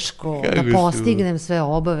teško da postignem sve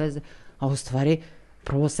obaveze, a u stvari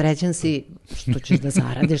prvo srećan si što ćeš da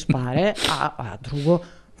zaradiš pare, a drugo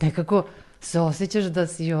nekako se osjećaš da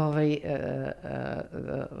si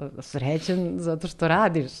srećan zato što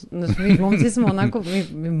radiš. Znači, mi glumci smo onako,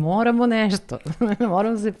 mi moramo nešto,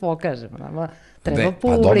 moramo se pokažemo, treba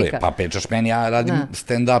publika. Pa pečaš meni, ja radim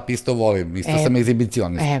stand-up, isto volim, isto sam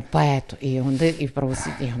egzibicionist. Pa eto, i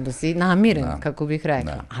onda si namiren, kako bih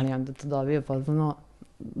rekla, ali onda to dobije potpuno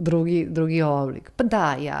drugi oblik. Pa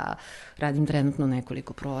da, ja radim trenutno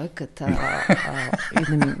nekoliko projekata,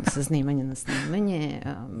 idem sa snimanja na snimanje,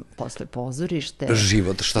 posle pozorište.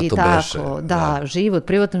 Život, šta to beše? Da, život,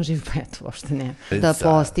 privatan život, eto, uopšte ne. Da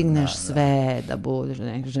postigneš sve, da budeš,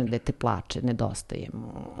 da te plače, nedostaje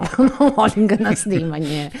mu. Volim ga na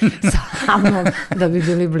snimanje sa mnom, da bi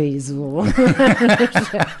bili blizu.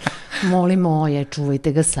 Moli moje,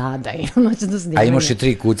 čuvajte ga sada. A imaš i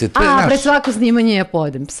 3 kuce. Pred svako snimanje ja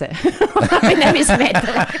pojedem pse. Ne mi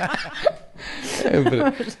smeta.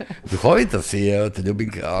 Duhovita si, evo te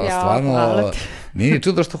Ljubinka, stvarno, nije ni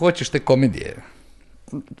čudo što hoćeš te komedije.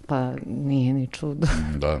 Pa nije ni čudo.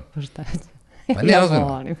 Da. Pa šta će? Pa ne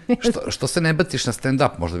razumem. Što se ne baciš na stand-up,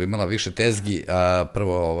 možda bi imala više tezgi,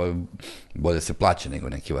 prvo bolje se plaća nego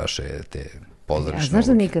neke vaše te pozorišne. Znaš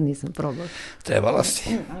da nikad nisam probala? Trebala si.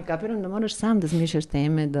 Ali kapiram da moraš sam da zmišljaš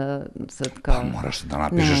teme, da sad kao... Pa moraš da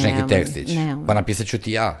napišeš neki tekstić. Pa napisat ću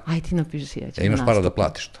ti ja. Aj ti napišeš ja ću. Imaš para da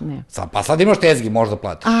platiš to. Ne. Pa sad imaš tezgi, možda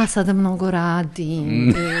platiš. Sada mnogo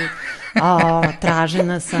radim.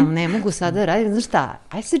 Tražena sam, ne mogu sada raditi. Znaš šta,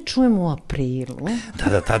 aj se čujemo u aprilu.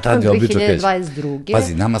 Da, tad je obično kreće. 2022.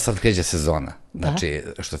 Pazi, nama sad kreće sezona. Znači,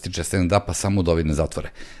 što se tiče stand-upa, samo da ovi ne zatvore.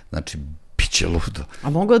 Znači, biće ludo. A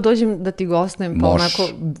mogu da dođem da ti gostujem pa onako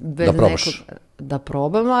bez nekog... Da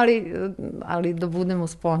probam, ali da budemo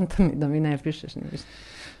spontani, da mi ne pišeš ništa.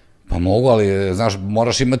 Pa mogu, ali, znaš,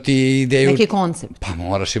 moraš imati ideju... Neki koncept. Pa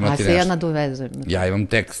moraš imati nešto. A se ja nadovezujem. Ja imam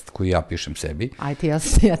tekst koji ja pišem sebi. Aj ti,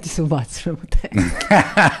 ja ti se ubacujem u tekst.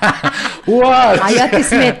 What? A ja ti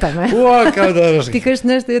smetam, kao da... Ti kažeš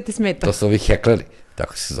nešto, ja ti smetam. To su ovi hekleri,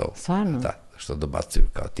 tako se zovu. Stvarno? Da, što dobacuju,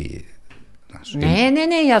 kao ti...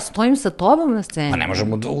 Ne, ja stojim sa tobom na sceni. Pa ne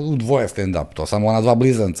možemo u dvoje stand-up, to samo ona dva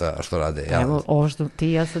blizanca što rade. Evo, ovo što ti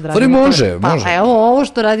i ja sad radimo. Stvari može. Pa evo, ovo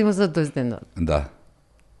što radimo sad, to je stand-up. Da.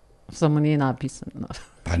 Samo nije napisano.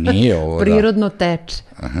 Pa nije ovo, da. Prirodno teče.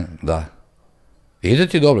 Da. Ide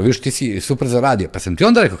ti dobro, viš, ti si super za radio, pa sam ti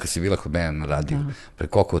onda rekao kad si bila kod mene na radiju, pre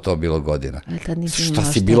koliko to bilo godina. Šta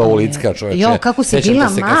si bila ulicka, čoveče. Jo, kako si bila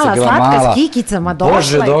mala, slatka s kikicama, došla.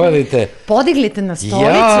 Bože, doveli te. Podigli te na stolicu.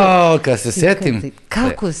 Jo, kad se setim.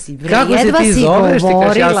 Kako si, bre, jedva si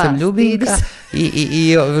govorila. Ja sam Ljubinka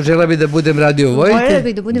i žela bi da budem radio vojitelj. Žela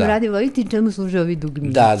bi da budem radio vojitelj, čemu služe ovi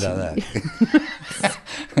dugmići. Da.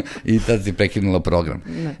 I tad si prekinula program.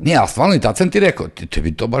 Nije, ali stvarno i tad sam ti rekao,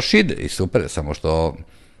 tebi to baš ide i super, samo što...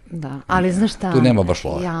 Da, ali znaš šta? Tu nema baš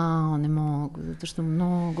love. Ja ne mogu, zato što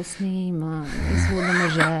mnogo snima i svuda me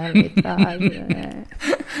želi, traže.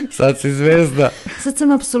 Sad si zvezda. Sad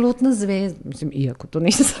sam apsolutna zvezda, mislim, iako to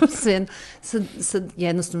nisam zvezda, sad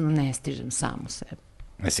jednostavno ne stižem samu sebe.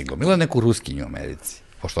 Jesi glumila neku ruskinju u Americi?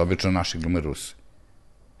 Pošto obično naši glume Rusi.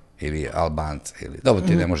 Ili Albanca, ili... Dobro,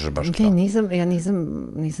 ti ne možeš baš kao... Ne, ja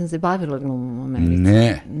nisam se bavila glumom u Americi.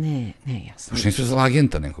 Ne, ja sam... Pošto nisu zvala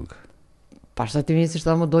agenta nekoga. Pa šta ti misliš,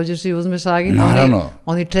 tamo dođeš i uzmeš agenta? Naravno.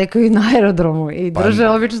 Oni čekaju na aerodromu i drže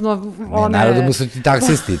obično one... Na aerodromu su ti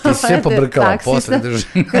taksisti, ti si sve pobrkala, posle drži.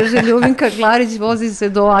 Kaže Ljubinka, Klaric vozi se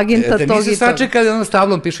do agenta tog i tog. Nisu sačekali, ono s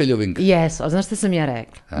tablom piše Ljubinka. Jesu, a znaš šta sam ja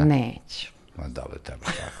rekla? Neću. Ma dobro, treba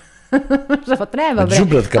tako. Pa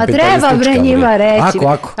treba bre njima reći.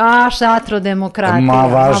 Ako? Šatrodemokratija. Ma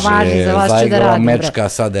važe, za vas ću da radim. mečka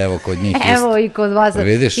sad evo kod njih. Evo i kod vas.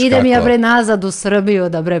 Idem ja bre nazad u Srbiju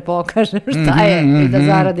da bre pokažem šta je i da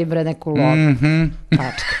zaradim bre neku lovu.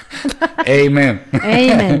 Tačka. Amen.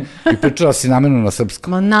 I pričala si namerno na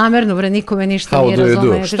srpskom. Ma namerno bre, nikome ništa nije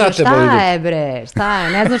razumeo. Šta je bre,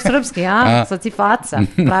 ne znaš srpski, a? Sad si faca,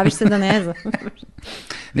 praviš se da ne znam.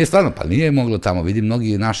 Nije stvarno, pa nije moglo tamo, vidim,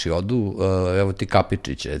 mnogi naši odu, evo ti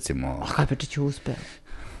Kapičić, recimo. A Kapičić je uspeo.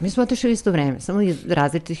 Mi smo otišli u isto vreme, samo iz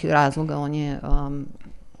različitih razloga, on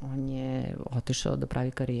je otišao da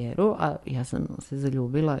pravi karijeru, a ja sam se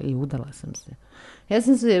zaljubila i udala sam se. Ja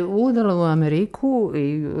sam se udala u Ameriku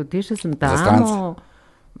i otišla sam tamo. Za strance?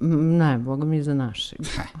 Ne, boga mi za našeg.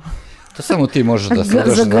 To samo ti možeš da se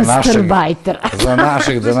udaš za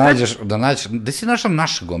našeg, da nađeš, gde si našla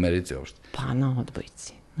našeg u Americi uopšte? Pa na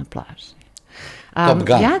odbojci, na plaži. Top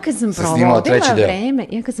Gun, ja kad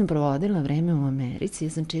sam provodila vreme u Americi,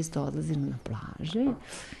 ja sam često odlazila na plaže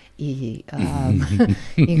i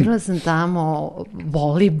igrala sam tamo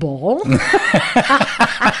volejbol.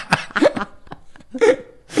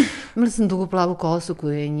 Imala sam dugu plavu kosu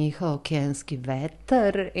koju je njihao okeanski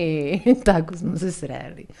vetar i tako smo se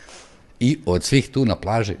sreli. I od svih tu na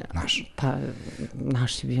plaži, naš? Pa,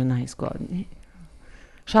 naš je bio najzgodniji.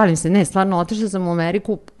 Šalim se, ne, stvarno, otišla sam u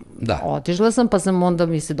Ameriku, otišla sam, pa sam onda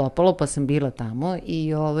mi se dopalo, pa sam bila tamo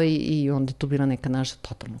i onda je tu bila neka naša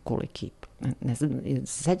totalno cool ekipa. Ne znam,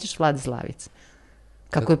 se sećaš Vladislavice?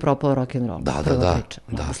 Kako je propao rock'n'roll? Da.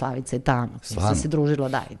 Vladislavica je tamo. Sam se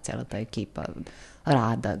družila, i cela ta ekipa.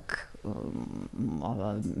 Radak,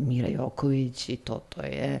 Mira Joković i to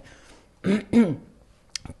je...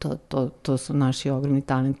 To su naši ogromni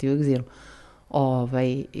talenti u egzilu.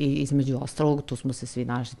 I između ostalog, tu smo se svi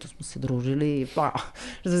našli, tu smo se družili, pa,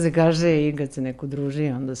 što se kaže, i kad se neko druži,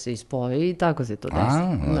 onda se ispoji i tako se to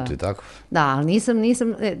desi. To je tako. Da, ali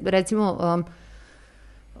nisam, recimo,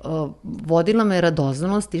 vodila me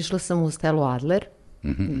radoznalost, išla sam u Stelu Adler,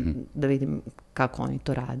 da vidim kako oni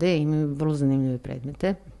to rade, imaju vrlo zanimljive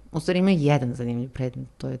predmete. U stvari imaju jedan zanimljiv predmet,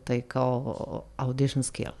 to je taj kao audition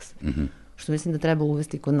skills. Što mislim da treba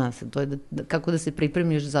uvesti kod nas. To je kako da se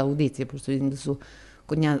pripremiš za audicije, pošto vidim da su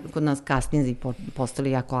kod nas kastinzi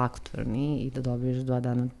postali jako aktualni i da dobiješ 2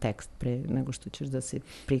 dana tekst pre nego što ćeš da se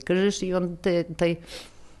prikažeš i onda taj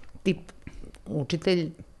tip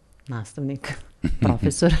učitelj, nastavnik,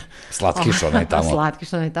 profesor. Slatkiš onaj tamo.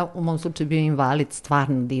 Slatkiš onaj tamo. U mom slučaju bio invalid,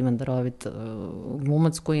 stvarno divan, darovit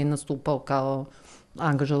glumac koji je nastupao kao,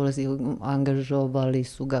 angažovali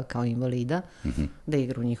su ga kao invalida da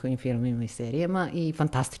igra u njihovim filmima i serijama i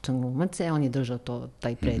fantastičan glumac je, on je držao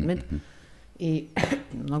taj predmet i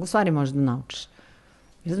mnogo stvari možeš da naučiš.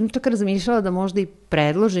 Ja sam čak razmišljala da možda i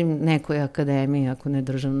predložim nekoj akademiji, ako ne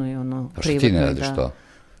državnoj, privatnoj. Pa što ti ne radiš to?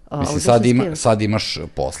 Mislim, sad imaš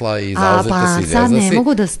posla i zauzeta si, sad ne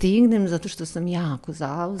mogu da stignem zato što sam jako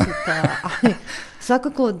zauzeta, ali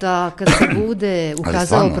svakako da kad se bude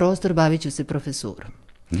ukazao prostor, bavit ću se profesurom.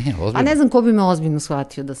 Ne, ozbiljno. A ne znam ko bi me ozbiljno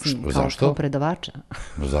shvatio da sam kao predavača.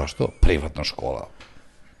 Zašto? Privatna škola.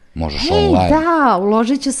 Možeš online. Da,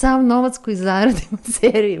 uložit ću sam novac koji zaradim od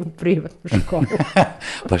serije u privatnu školu.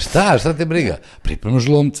 Pa šta te briga? Pripremaš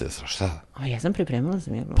glumce, šta? Ja sam pripremala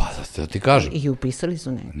za njega. Pa da ti kažem. I upisali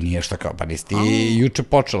su neki. Nije šta kao, pa nisi ti juče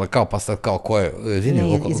počela kao, pa sad kao ko je...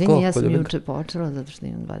 Izvini, ja sam juče počela zato što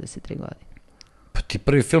imam 23 godine. Pa ti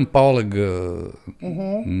prvi film pa Oleg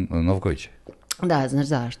Novković. Da, znaš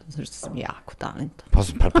zašto? Zato što sam jako talentovan. Pa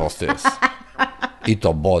sam prepostavio se. I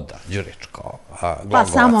to Boda, Đuričko, Glogovac. Pa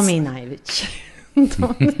samo mi najveći.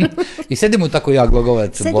 I sedimo tako ja,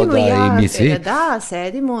 Glogovac, Boda i mi svi. Da,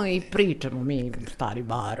 sedimo i pričamo mi, stari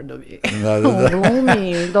bardovi. U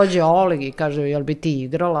glumi, dođe Oleg i kaže, jel bi ti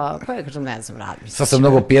igrala? Pa ja kažem, ne znam, radim. Sad sam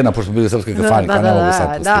mnogo pijena, pošto smo bili u srpskoj kafani, pa ne mogu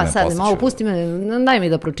sad pusti me. Da, sad malo pusti me, daj mi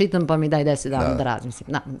da pročitam, pa mi daj 10 dana da razmislim.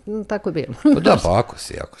 Da, tako je bilo. Da, pa ako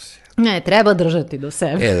si. Ne, treba držati do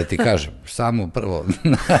sebe. Da ti kažem, samo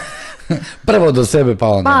prvo do sebe, pa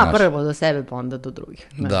onda naš. Pa prvo do sebe, pa onda do drugih.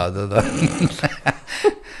 Da.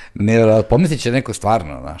 Ne, pomislit će neko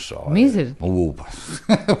stvarno naš. Misliš?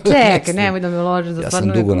 Čekaj, nemoj da me ložiš. Ja sam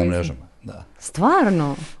dugo na mrežama.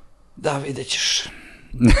 Stvarno? Da, vidjet ćeš.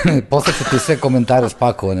 Poslaću ti sve komentare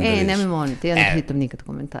spakovane da vidiš. Nemoj moliti, ja ne čitam nikad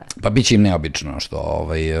komentare. Pa bit će im neobično što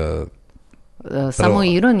samo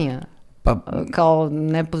ironija? Kao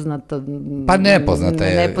nepoznata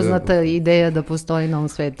ideja da postoji na ovom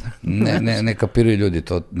svetu. Ne kapiraju ljudi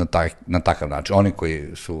to na takav način. Oni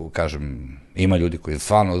koji su, kažem, ima ljudi koji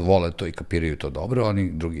stvarno vole to i kapiraju to dobro,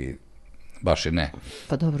 oni drugi baš i ne.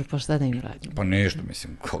 Pa dobro, pa šta da im radim? Pa nešto,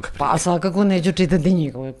 mislim, koga prije. Pa svakako neću čitati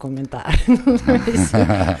njihove komentare.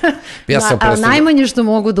 A najmanje što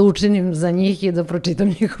mogu da učinim za njih je da pročitam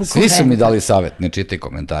njihov komentar. Svi su mi dali savjet, ne čitaj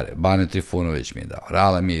komentare. Bane Trifunović mi je dao,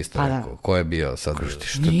 Rale mi je isto rekao, ko je bio sad,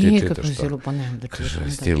 što ti čitaš to? Pa nemam da čitaš.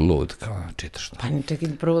 Kaže, ti lud, kao, čitaš to. Pa ne, čekaj,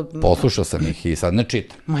 prvo... Poslušao sam ih i sad ne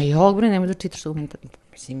čitam. Ma i ogre, nemoj da čitaš komentar.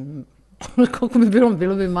 Mislim... koliko bi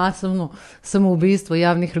bilo bi masovno samoubistvo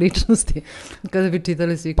javnih ličnosti kada bi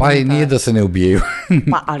čitali svi komentare. Pa i nije da se ne ubijaju.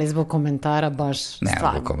 Pa, ali zbog komentara baš stvarno. Ne,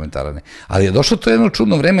 zbog komentara ne. Ali je došlo to jedno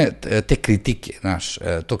čudno vreme te kritike, znaš,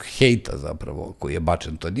 tog hejta zapravo koji je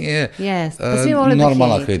bačen. To nije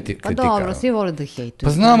normalna kritika. Pa dobro, svi vole da hejtuju. Pa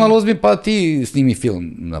znam, ali ozbi pa ti snimi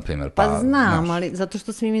film, na primjer. Pa znam, ali zato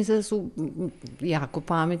što svi misle da su jako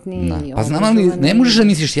pametni. Pa znam, ali ne možeš da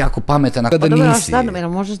misliš jako pametan kada nisi. Pa dobro, a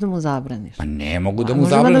možeš da mu zabraniš. Pa ne mogu da mu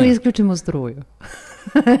zabranim. Možemo da mu isključimo struju.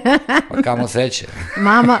 Pa kamo sreće.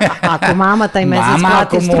 Ako mama taj mesec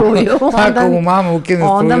plati struju,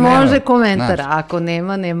 onda može komentar. Ako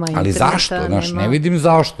nema interneta. Ali zašto? Ne vidim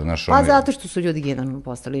zašto. Pa zato što su ljudi generalno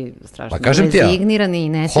postali strašno rezignirani i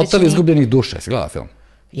nesrećni. Hotel izgubljenih duša, jesi gledala film?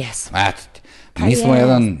 Jesam. Eto ti. Mi smo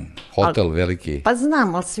jedan hotel veliki. Pa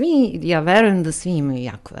znam, ali svi, ja verujem da svi imaju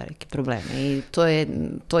jako velike probleme i to je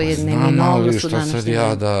neminovno su današnje. Znam, ali što sad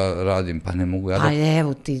ja da radim, pa ne mogu ja da... Pa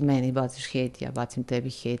evo, ti meni baciš hejt, ja bacim tebi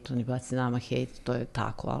hejt, oni baci nama hejt, to je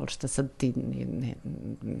tako, ali šta sad ti,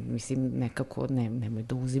 mislim, nekako nemoj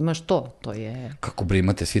da uzimaš to je... Kako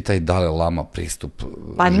imate svi taj Dalaj Lama pristup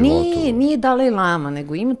životu? Pa nije Dalaj Lama,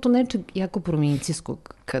 nego ima to nečeg jako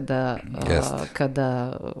provincijskog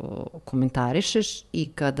kada komentarišeš i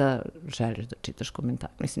kada želiš da čitaš komentar.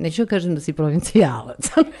 Mislim, neću da kažem da si provincijalac.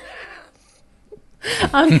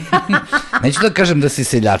 Neću da kažem da si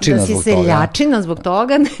seljačina zbog toga. Da si seljačina zbog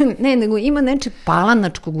toga, ne, nego ima nečeg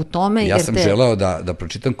palanačkog u tome. Ja sam želeo da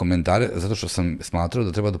pročitam komentare, zato što sam smatrao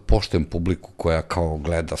da treba da poštujem publiku koja kao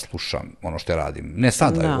gleda, sluša ono što ja radim. Ne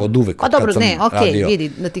sada, od uvek. Pa dobro, ne, okej, vidi,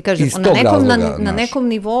 da ti kažem, na nekom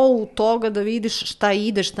nivou toga da vidiš šta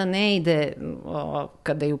ide, šta ne ide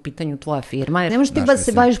kada je u pitanju tvoja firma. Ne možeš ti da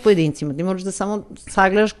se baviš pojedincima, ti možeš da samo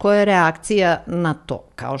sagledaš koja je reakcija na to,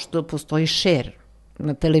 kao što postoji share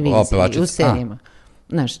na televiziji, u serijima.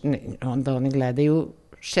 Znaš, onda oni gledaju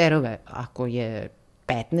šerove, ako je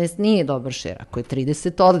 15 nije dobar šer, ako je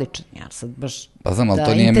 30 odličan. Ja sad baš pa znam, ali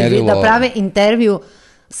to nije merilo... Da prave intervju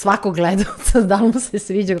svakog gledalca, da mu se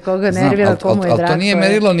sviđa, koga nervira, komu je drago. Ali to nije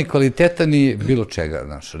merilo ni kvaliteta, ni bilo čega,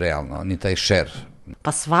 znaš, realno, ni taj šer.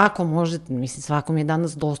 Pa svako može, mislim, svakom je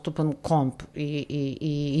danas dostupan komp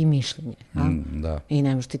i mišljenje. Da. I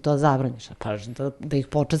ne možeš ti to zabranjiš. Pa da ih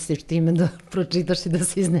počastiš time, da pročitaš i da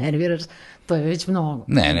se iznerviraš, to je već mnogo.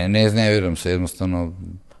 Ne iznerviram se, jednostavno...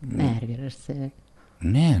 Nerviraš se.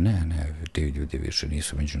 Ne, ti ljudi više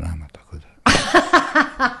nisu među nama, tako da...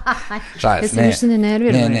 Ja se više ne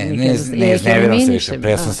nerviram. Ne iznerviram se više,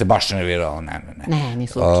 pre sam se baš nervirao, ne. Ne, ni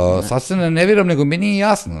slučajno. Sad se ne nerviram, nego mi nije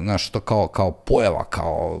jasno, znaš, to kao pojava,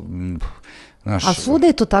 kao... A svuda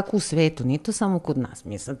je to tako u svetu, nije to samo kod nas.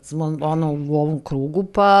 Mi sad smo u ovom krugu,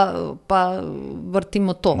 pa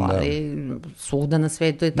vrtimo to, ali svuda na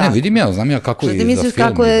svetu je tako. Ne, vidim ja, znam ja kako je za film. Šta ti misliš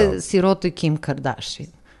kako je siroto i Kim Kardashian?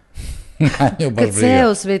 Kad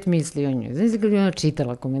ceo svet misli o njoj. Znači kad bi ona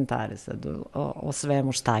čitala komentare sad o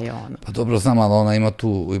svemu šta je ona. Pa dobro znam, ali ona ima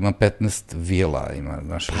 15 vila,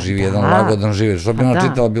 živi jedan lagodan živi. Što bi ona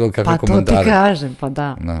čitala bilo kakve komentare? Pa to ti kažem, pa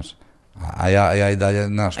da. A ja i dalje,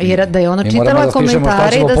 Jer da je ona čitala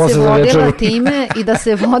komentare i da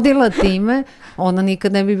se vodila time, ona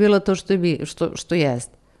nikad ne bi bila to što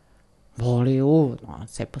jeste. Voli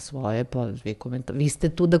cepa svoje, pa vi ste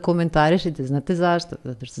tu da komentarišite, znate zašto?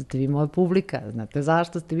 Zato što ste vi moja publika, znate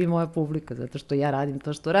zašto ste vi moja publika? Zato što ja radim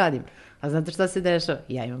to što radim. A znate šta se dešava?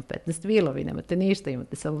 Ja imam 15 vilova, vi nemate ništa,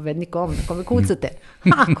 imate samo bedni kom, na kome kucate.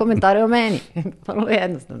 Komentare o meni, vrlo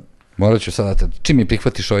jednostavno. Morat ću sada, čim mi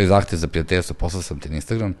prihvatiš ovaj zahtev za prijateljstvo, poslao sam ti na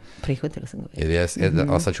Instagram. Prihvatila sam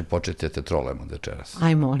ga. A sad ću početi da te trolujemo večeras.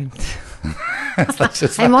 Aj, molim te.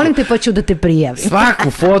 Aj, molim te, pa ću da te prijavim.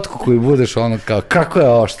 Svaku fotku koju budeš ono kao, kako je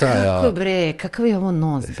ovo, šta je ovo? Kako bre, kakav je ovo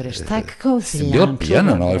nos bre, šta je, kakav si ljan čuva bre. Si bila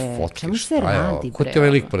pijena na ovoj fotki, čemu se radi bre? Ko ti je ovaj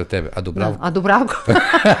lik pored tebe? A Dubravko? A Dubravko?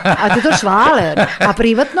 A ti to švaler? A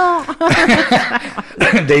privatno?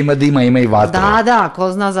 Da ima i vatra. Da,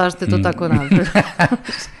 ko zna zašto je to tako napravljeno.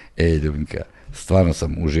 Ljubinka, stvarno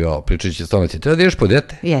sam uživao, pričat će s tome, ti treba da ideš po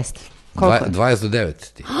dete? Jeste. Koliko? 20 do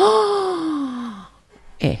 9 ti.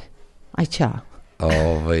 Aj čao.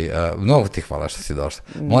 Mnogo ti hvala što si došla.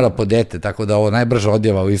 Mora po dete, tako da ovo najbrža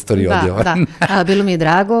odjeva u istoriji odjeva. Da, bilo mi je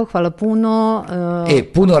drago, hvala puno.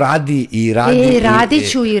 Puno radi i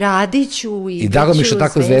radit ću. I drago mi što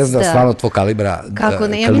tako zvezda, stvarno tvoj kalibra. Kako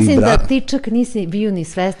ne, ja mislim da ti čak nisi bio ni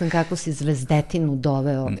svestan kako si zvezdetinu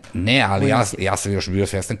doveo. Ne, ali ja sam još bio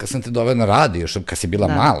svestan kad sam te doveo na radio, kad si bila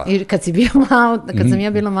mala. Kad sam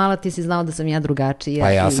ja bila mala, ti si znao da sam ja drugačija.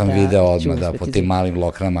 Pa ja sam video odmah da po tim malim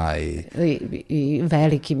loknama i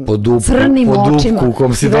velikim crnim očima.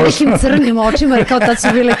 Velikim crnim očima, jer kao tad su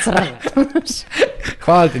bile crne.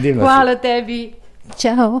 Hvala ti, divna si. Hvala tebi.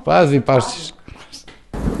 Ćao. Pazi, pašćiš.